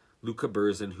pick, Luca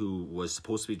Berzin, who was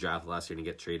supposed to be drafted last year and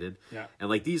get traded. Yeah. And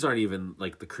like these aren't even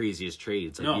like the craziest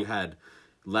trades. Like you had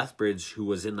Lethbridge, who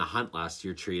was in the hunt last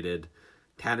year, traded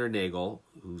Tanner Nagel,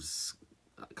 who's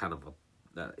kind of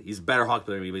he's a better hockey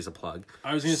player than me, but he's a plug.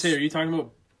 I was going to say, are you talking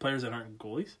about players that aren't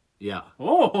goalies? Yeah.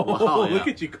 Oh, Wow, look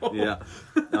yeah. at you go.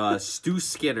 Yeah. Stuart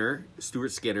Skinner,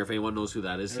 if anyone knows who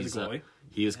that is. There's He's a goalie.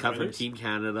 he was cut from Oilers. Team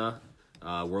Canada,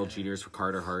 World Juniors for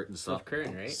Carter Hart and stuff.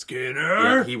 Curran, right? Skinner.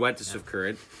 Yeah, he went to Swift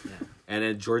Current. And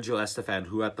then Giorgio Estefan,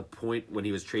 who at the point when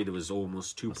he was traded was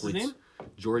almost 2 What's his points. name?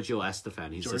 Giorgio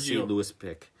Estefan. He's a Giorgio. St. Louis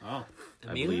pick, Oh.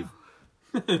 I believe.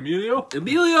 Emilio?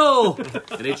 Emilio!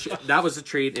 And that was a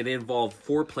trade. It involved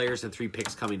 4 players and 3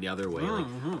 picks coming the other way.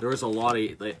 There was a lot of...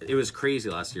 it was crazy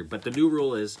last year. But the new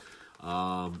rule is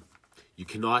you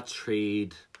cannot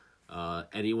trade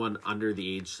anyone under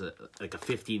the age... like a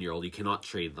 15-year-old, you cannot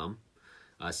trade them.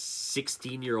 A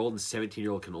 16-year-old and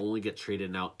 17-year-old can only get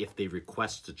traded now if they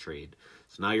request to trade.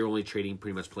 So now you're only trading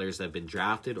pretty much players that have been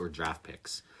drafted or draft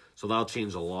picks. So that'll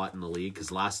change a lot in the league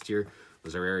because last year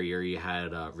was a rare year. You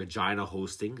had Regina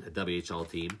hosting a WHL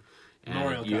team. And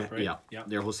Memorial Cup, right? Yeah,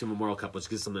 they're hosting Memorial Cup, which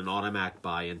gives them an automatic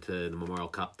buy into the Memorial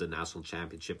Cup, the national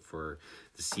championship for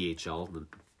the CHL, the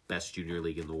best junior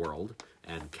league in the world,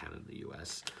 and Canada and the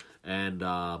U.S. And,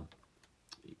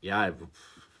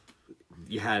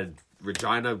 you had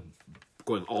Regina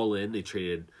going all in. They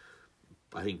traded,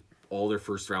 I think, all their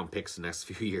first-round picks the next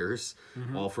few years,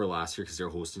 all for last year because they're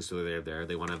hosting, so they're there.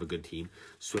 They want to have a good team.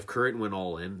 Swift Current went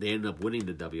all in. They ended up winning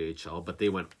the WHL, but they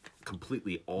went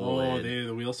completely all in.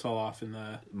 The wheels fell off in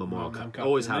the Memorial Cup. Cup.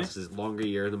 Always didn't has this longer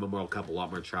year in the Memorial Cup, a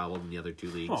lot more travel than the other 2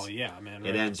 leagues. Oh, yeah, man.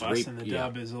 It ends the bus right- and the yeah.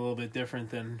 dub is a little bit different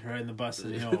than riding the bus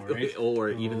and the hill, right? Or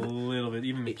a even little bit.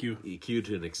 Even the queue. EQ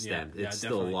to an extent. Yeah, It's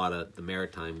still definitely. a lot of the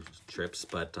maritime trips,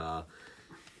 but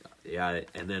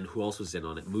and then who else was in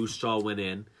on it? Moose Jaw went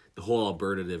in. The whole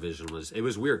Alberta division was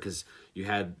weird because you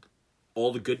had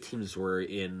all the good teams were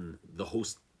in the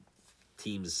host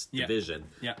team's division,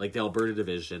 like the Alberta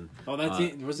division. Oh,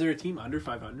 was there a team under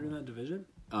 500 in that division?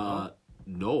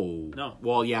 No.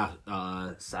 Well, yeah,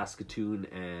 Saskatoon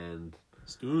and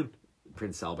Stoon.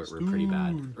 Prince Albert were pretty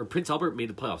bad. Or Prince Albert made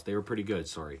the playoffs. They were pretty good,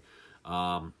 sorry.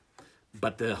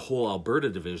 But the whole Alberta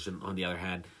division, on the other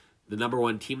hand, the number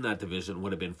 1 team in that division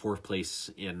would have been 4th place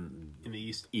in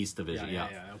the East Division. Yeah,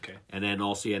 okay. And then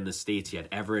also you had in the States, you had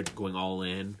Everett going all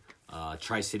in.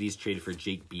 Tri-Cities traded for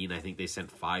Jake Bean. I think they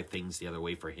sent 5 things the other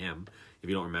way for him. If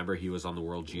you don't remember, he was on the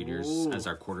World Juniors as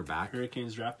our quarterback.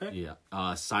 Hurricanes draft pick?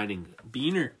 Yeah. Signing.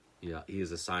 Beaner. Yeah, he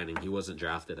is a signing. He wasn't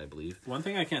drafted, I believe. One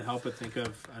thing I can't help but think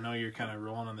of, I know you're kind of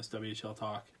rolling on this WHL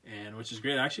talk, and which is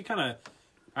great.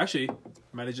 Actually,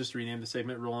 might have just renamed the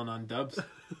segment "Rolling on Dubs."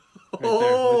 Right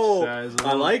there, which,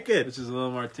 I like it. Which is a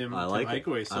little more Tim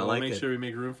Highway. So we'll make sure we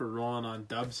make room for rolling on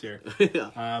Dubs here.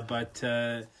 Yeah,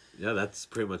 that's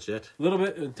pretty much it.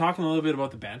 Talking a little bit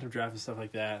about the Bantam draft and stuff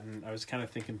like that, and I was kind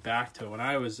of thinking back to when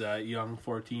I was a young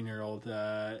 14-year-old.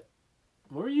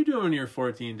 What were you doing when you were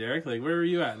 14, Derek? Like, where were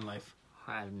you at in life?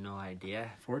 I have no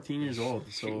idea. 14 years old.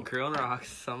 Shooting Curl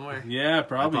Rocks somewhere. Yeah,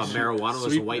 probably. I thought marijuana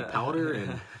was a white powder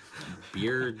and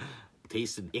beer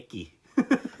tasted icky.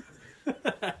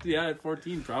 Yeah, at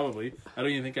 14, probably. I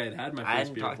don't even think I had my first I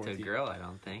hadn't beer at talked to 14. a girl, I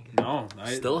don't think. No.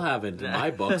 Still haven't. In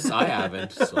my books, I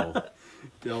haven't. So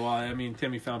Well, I mean,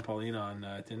 Timmy found Paulina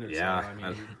on Tinder. Yeah, So, I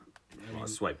mean,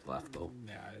 swipe left though.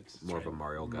 yeah, it's More of a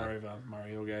Mario guy. More of a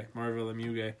Mario guy. More of a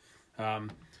Lemieux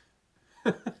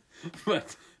guy.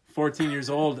 But 14 years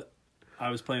old, I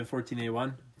was playing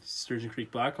 14A1, Sturgeon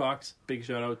Creek Blackhawks. Big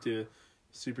shout out to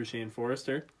Super Shane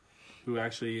Forrester, who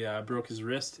actually broke his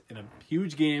wrist in a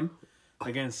huge game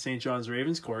against St. John's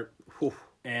Ravenscourt.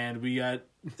 And we got,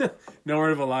 no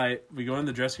word of a lie, we go in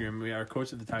the dressing room. Our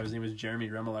coach at the time, his name was Jeremy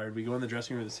Remillard. We go in the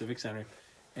dressing room of the Civic Center,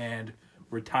 and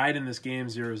we're tied in this game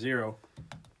 0-0.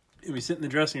 And we sit in the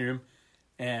dressing room,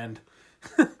 and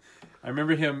I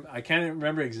remember him, I can't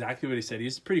remember exactly what he said.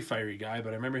 He's a pretty fiery guy,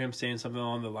 but I remember him saying something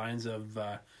along the lines of,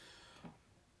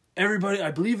 everybody, I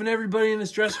believe in everybody in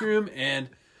this dressing room, and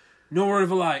no word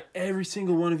of a lie, every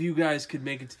single one of you guys could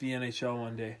make it to the NHL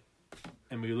one day.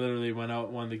 And we literally went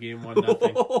out, won the game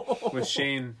 1-0 with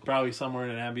Shane probably somewhere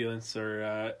in an ambulance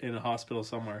or in a hospital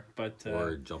somewhere. But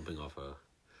or jumping off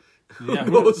Yeah,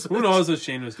 who knows what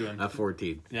Shane was doing at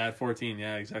 14? Yeah, at 14.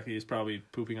 Yeah, exactly. He's probably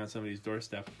pooping on somebody's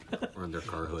doorstep Or in their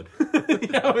car hood.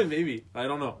 Yeah, maybe. I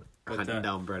don't know. But, Hunting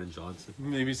down Brennan Johnson.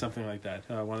 Maybe something like that.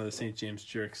 One of the St. James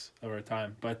jerks of our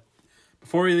time. But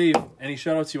before we leave, any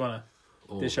shout outs you want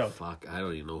to dish out? Fuck, I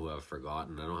don't even know who I've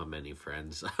forgotten. I don't have many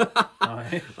friends.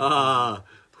 Hey.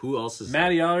 Who else is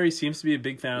Matty Allery seems to be a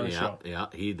big fan of the show. Yeah,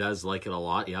 he does like it a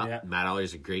lot. Yeah. Matt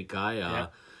Allery's a great guy.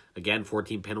 Again,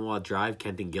 14 Pinawa Drive,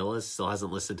 Kenton Gillis still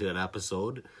hasn't listened to an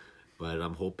episode, but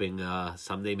I'm hoping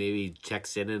someday maybe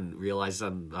checks in and realizes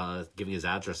I'm giving his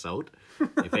address out.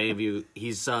 If any of you,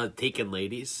 he's taken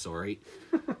ladies, sorry.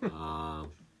 Not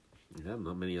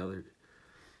many other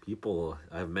people.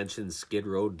 I've mentioned Skid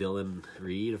Row, Dylan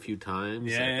Reed a few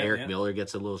times. Eric Miller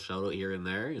gets a little shout out here and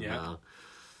there. And,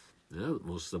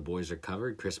 most of the boys are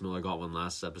covered. Chris Miller got one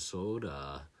last episode.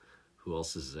 Who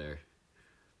else is there?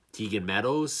 Tegan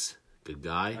Meadows, good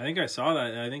guy. I think I saw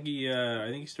that. I think he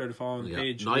started following the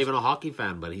page. Not even a hockey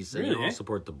fan, but he said, really, I'll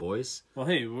support the boys. Well,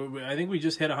 hey, I think we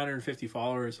just hit 150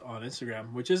 followers on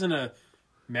Instagram, which isn't a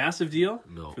massive deal.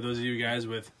 No. For those of you guys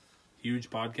with huge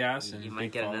podcasts. And you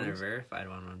might get another verified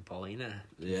one on Paulina.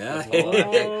 Yeah.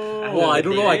 Oh, well, I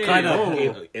don't know. I kind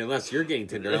of, unless you're getting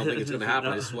Tinder, I don't think it's going to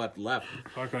happen. I swept left.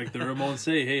 Talk like the Ramones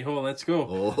say, hey ho, let's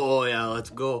go. Oh, yeah, let's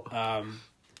go.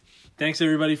 Thanks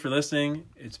everybody for listening.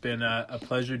 It's been a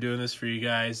pleasure doing this for you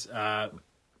guys.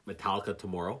 Metallica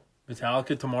tomorrow.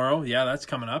 Yeah, that's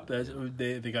coming up.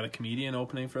 They got a comedian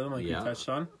opening for them, like we touched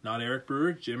on. Not Eric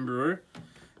Brewer, Jim Brewer.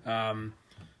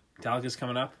 Metallica's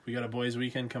coming up. We got a boys'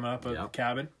 weekend coming up at the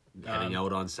cabin. Heading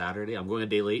out on Saturday. I'm going a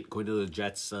day late, going to the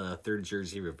Jets' third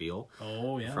jersey reveal.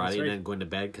 Oh, yeah. Friday, and then going to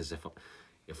bed, because if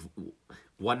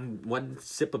one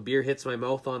sip of beer hits my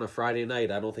mouth on a Friday night,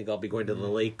 I don't think I'll be going to the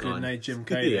lake. Good night, Jim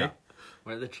Kite. Yeah.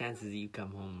 What are the chances you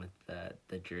come home with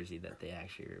the jersey that they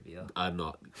actually reveal? I'm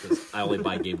not, because I only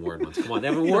buy game worn ones. Come on, they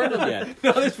haven't worn them yet.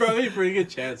 No, there's probably a pretty good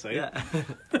chance. Yeah.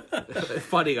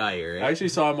 Funny guy here. Eh? I actually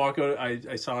saw him walk out.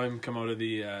 I saw him come out of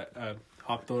the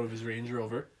hopped out of his Range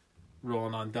Rover,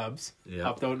 rolling on dubs. Yeah.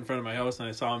 Hopped out in front of my house, and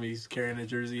I saw him. He's carrying a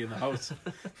jersey in the house.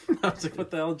 I was like,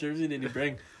 "What the hell jersey did he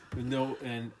bring?"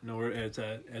 It's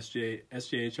a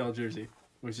SJHL jersey,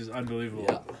 which is unbelievable.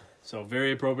 Yeah. So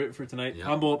very appropriate for tonight. Yeah.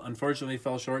 Humboldt unfortunately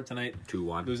fell short tonight.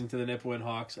 2-1. Losing to the Nipawin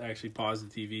Hawks. I actually paused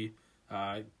the TV.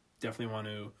 Definitely want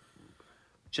to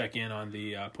check in on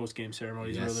the post-game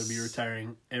ceremonies where they'll be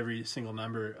retiring every single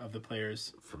number of the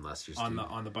players from last year's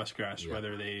on the bus crash,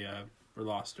 whether they were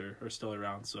lost or still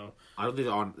around. So I don't think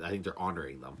I think they're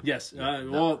honoring them. Yes.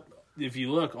 Well, if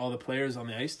you look, all the players on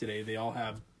the ice today, they all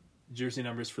have jersey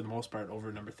numbers for the most part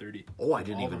over number 30. Oh, I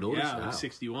didn't even notice that. Like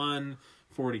 61,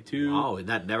 42. Wow, and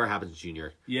that never happens,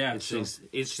 Junior. Yeah.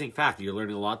 Interesting fact. You're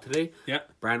learning a lot today. Yeah.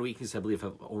 Brand Weekends, I believe,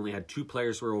 have only had 2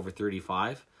 players who are over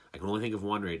 35. I can only think of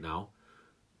one right now.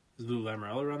 Is Lou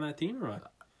Lamoriello on that team or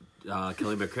what?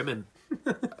 Kelly McCrimmon.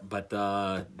 But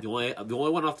the only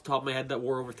one off the top of my head that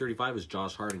wore over 35 was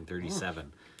Josh Harding,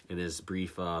 37, in his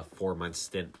brief 4-month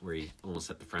stint where he almost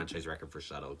set the franchise record for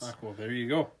shutouts. Well, there you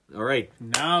go. All right.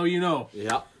 Now you know.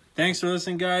 Yeah. Thanks for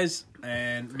listening, guys,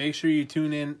 and make sure you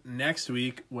tune in next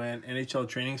week when NHL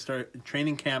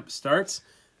training camp starts.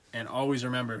 And always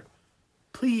remember,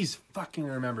 please fucking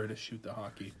remember to shoot the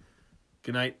hockey.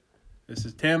 Good night. This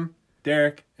is Tim,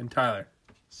 Derek, and Tyler.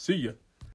 See ya.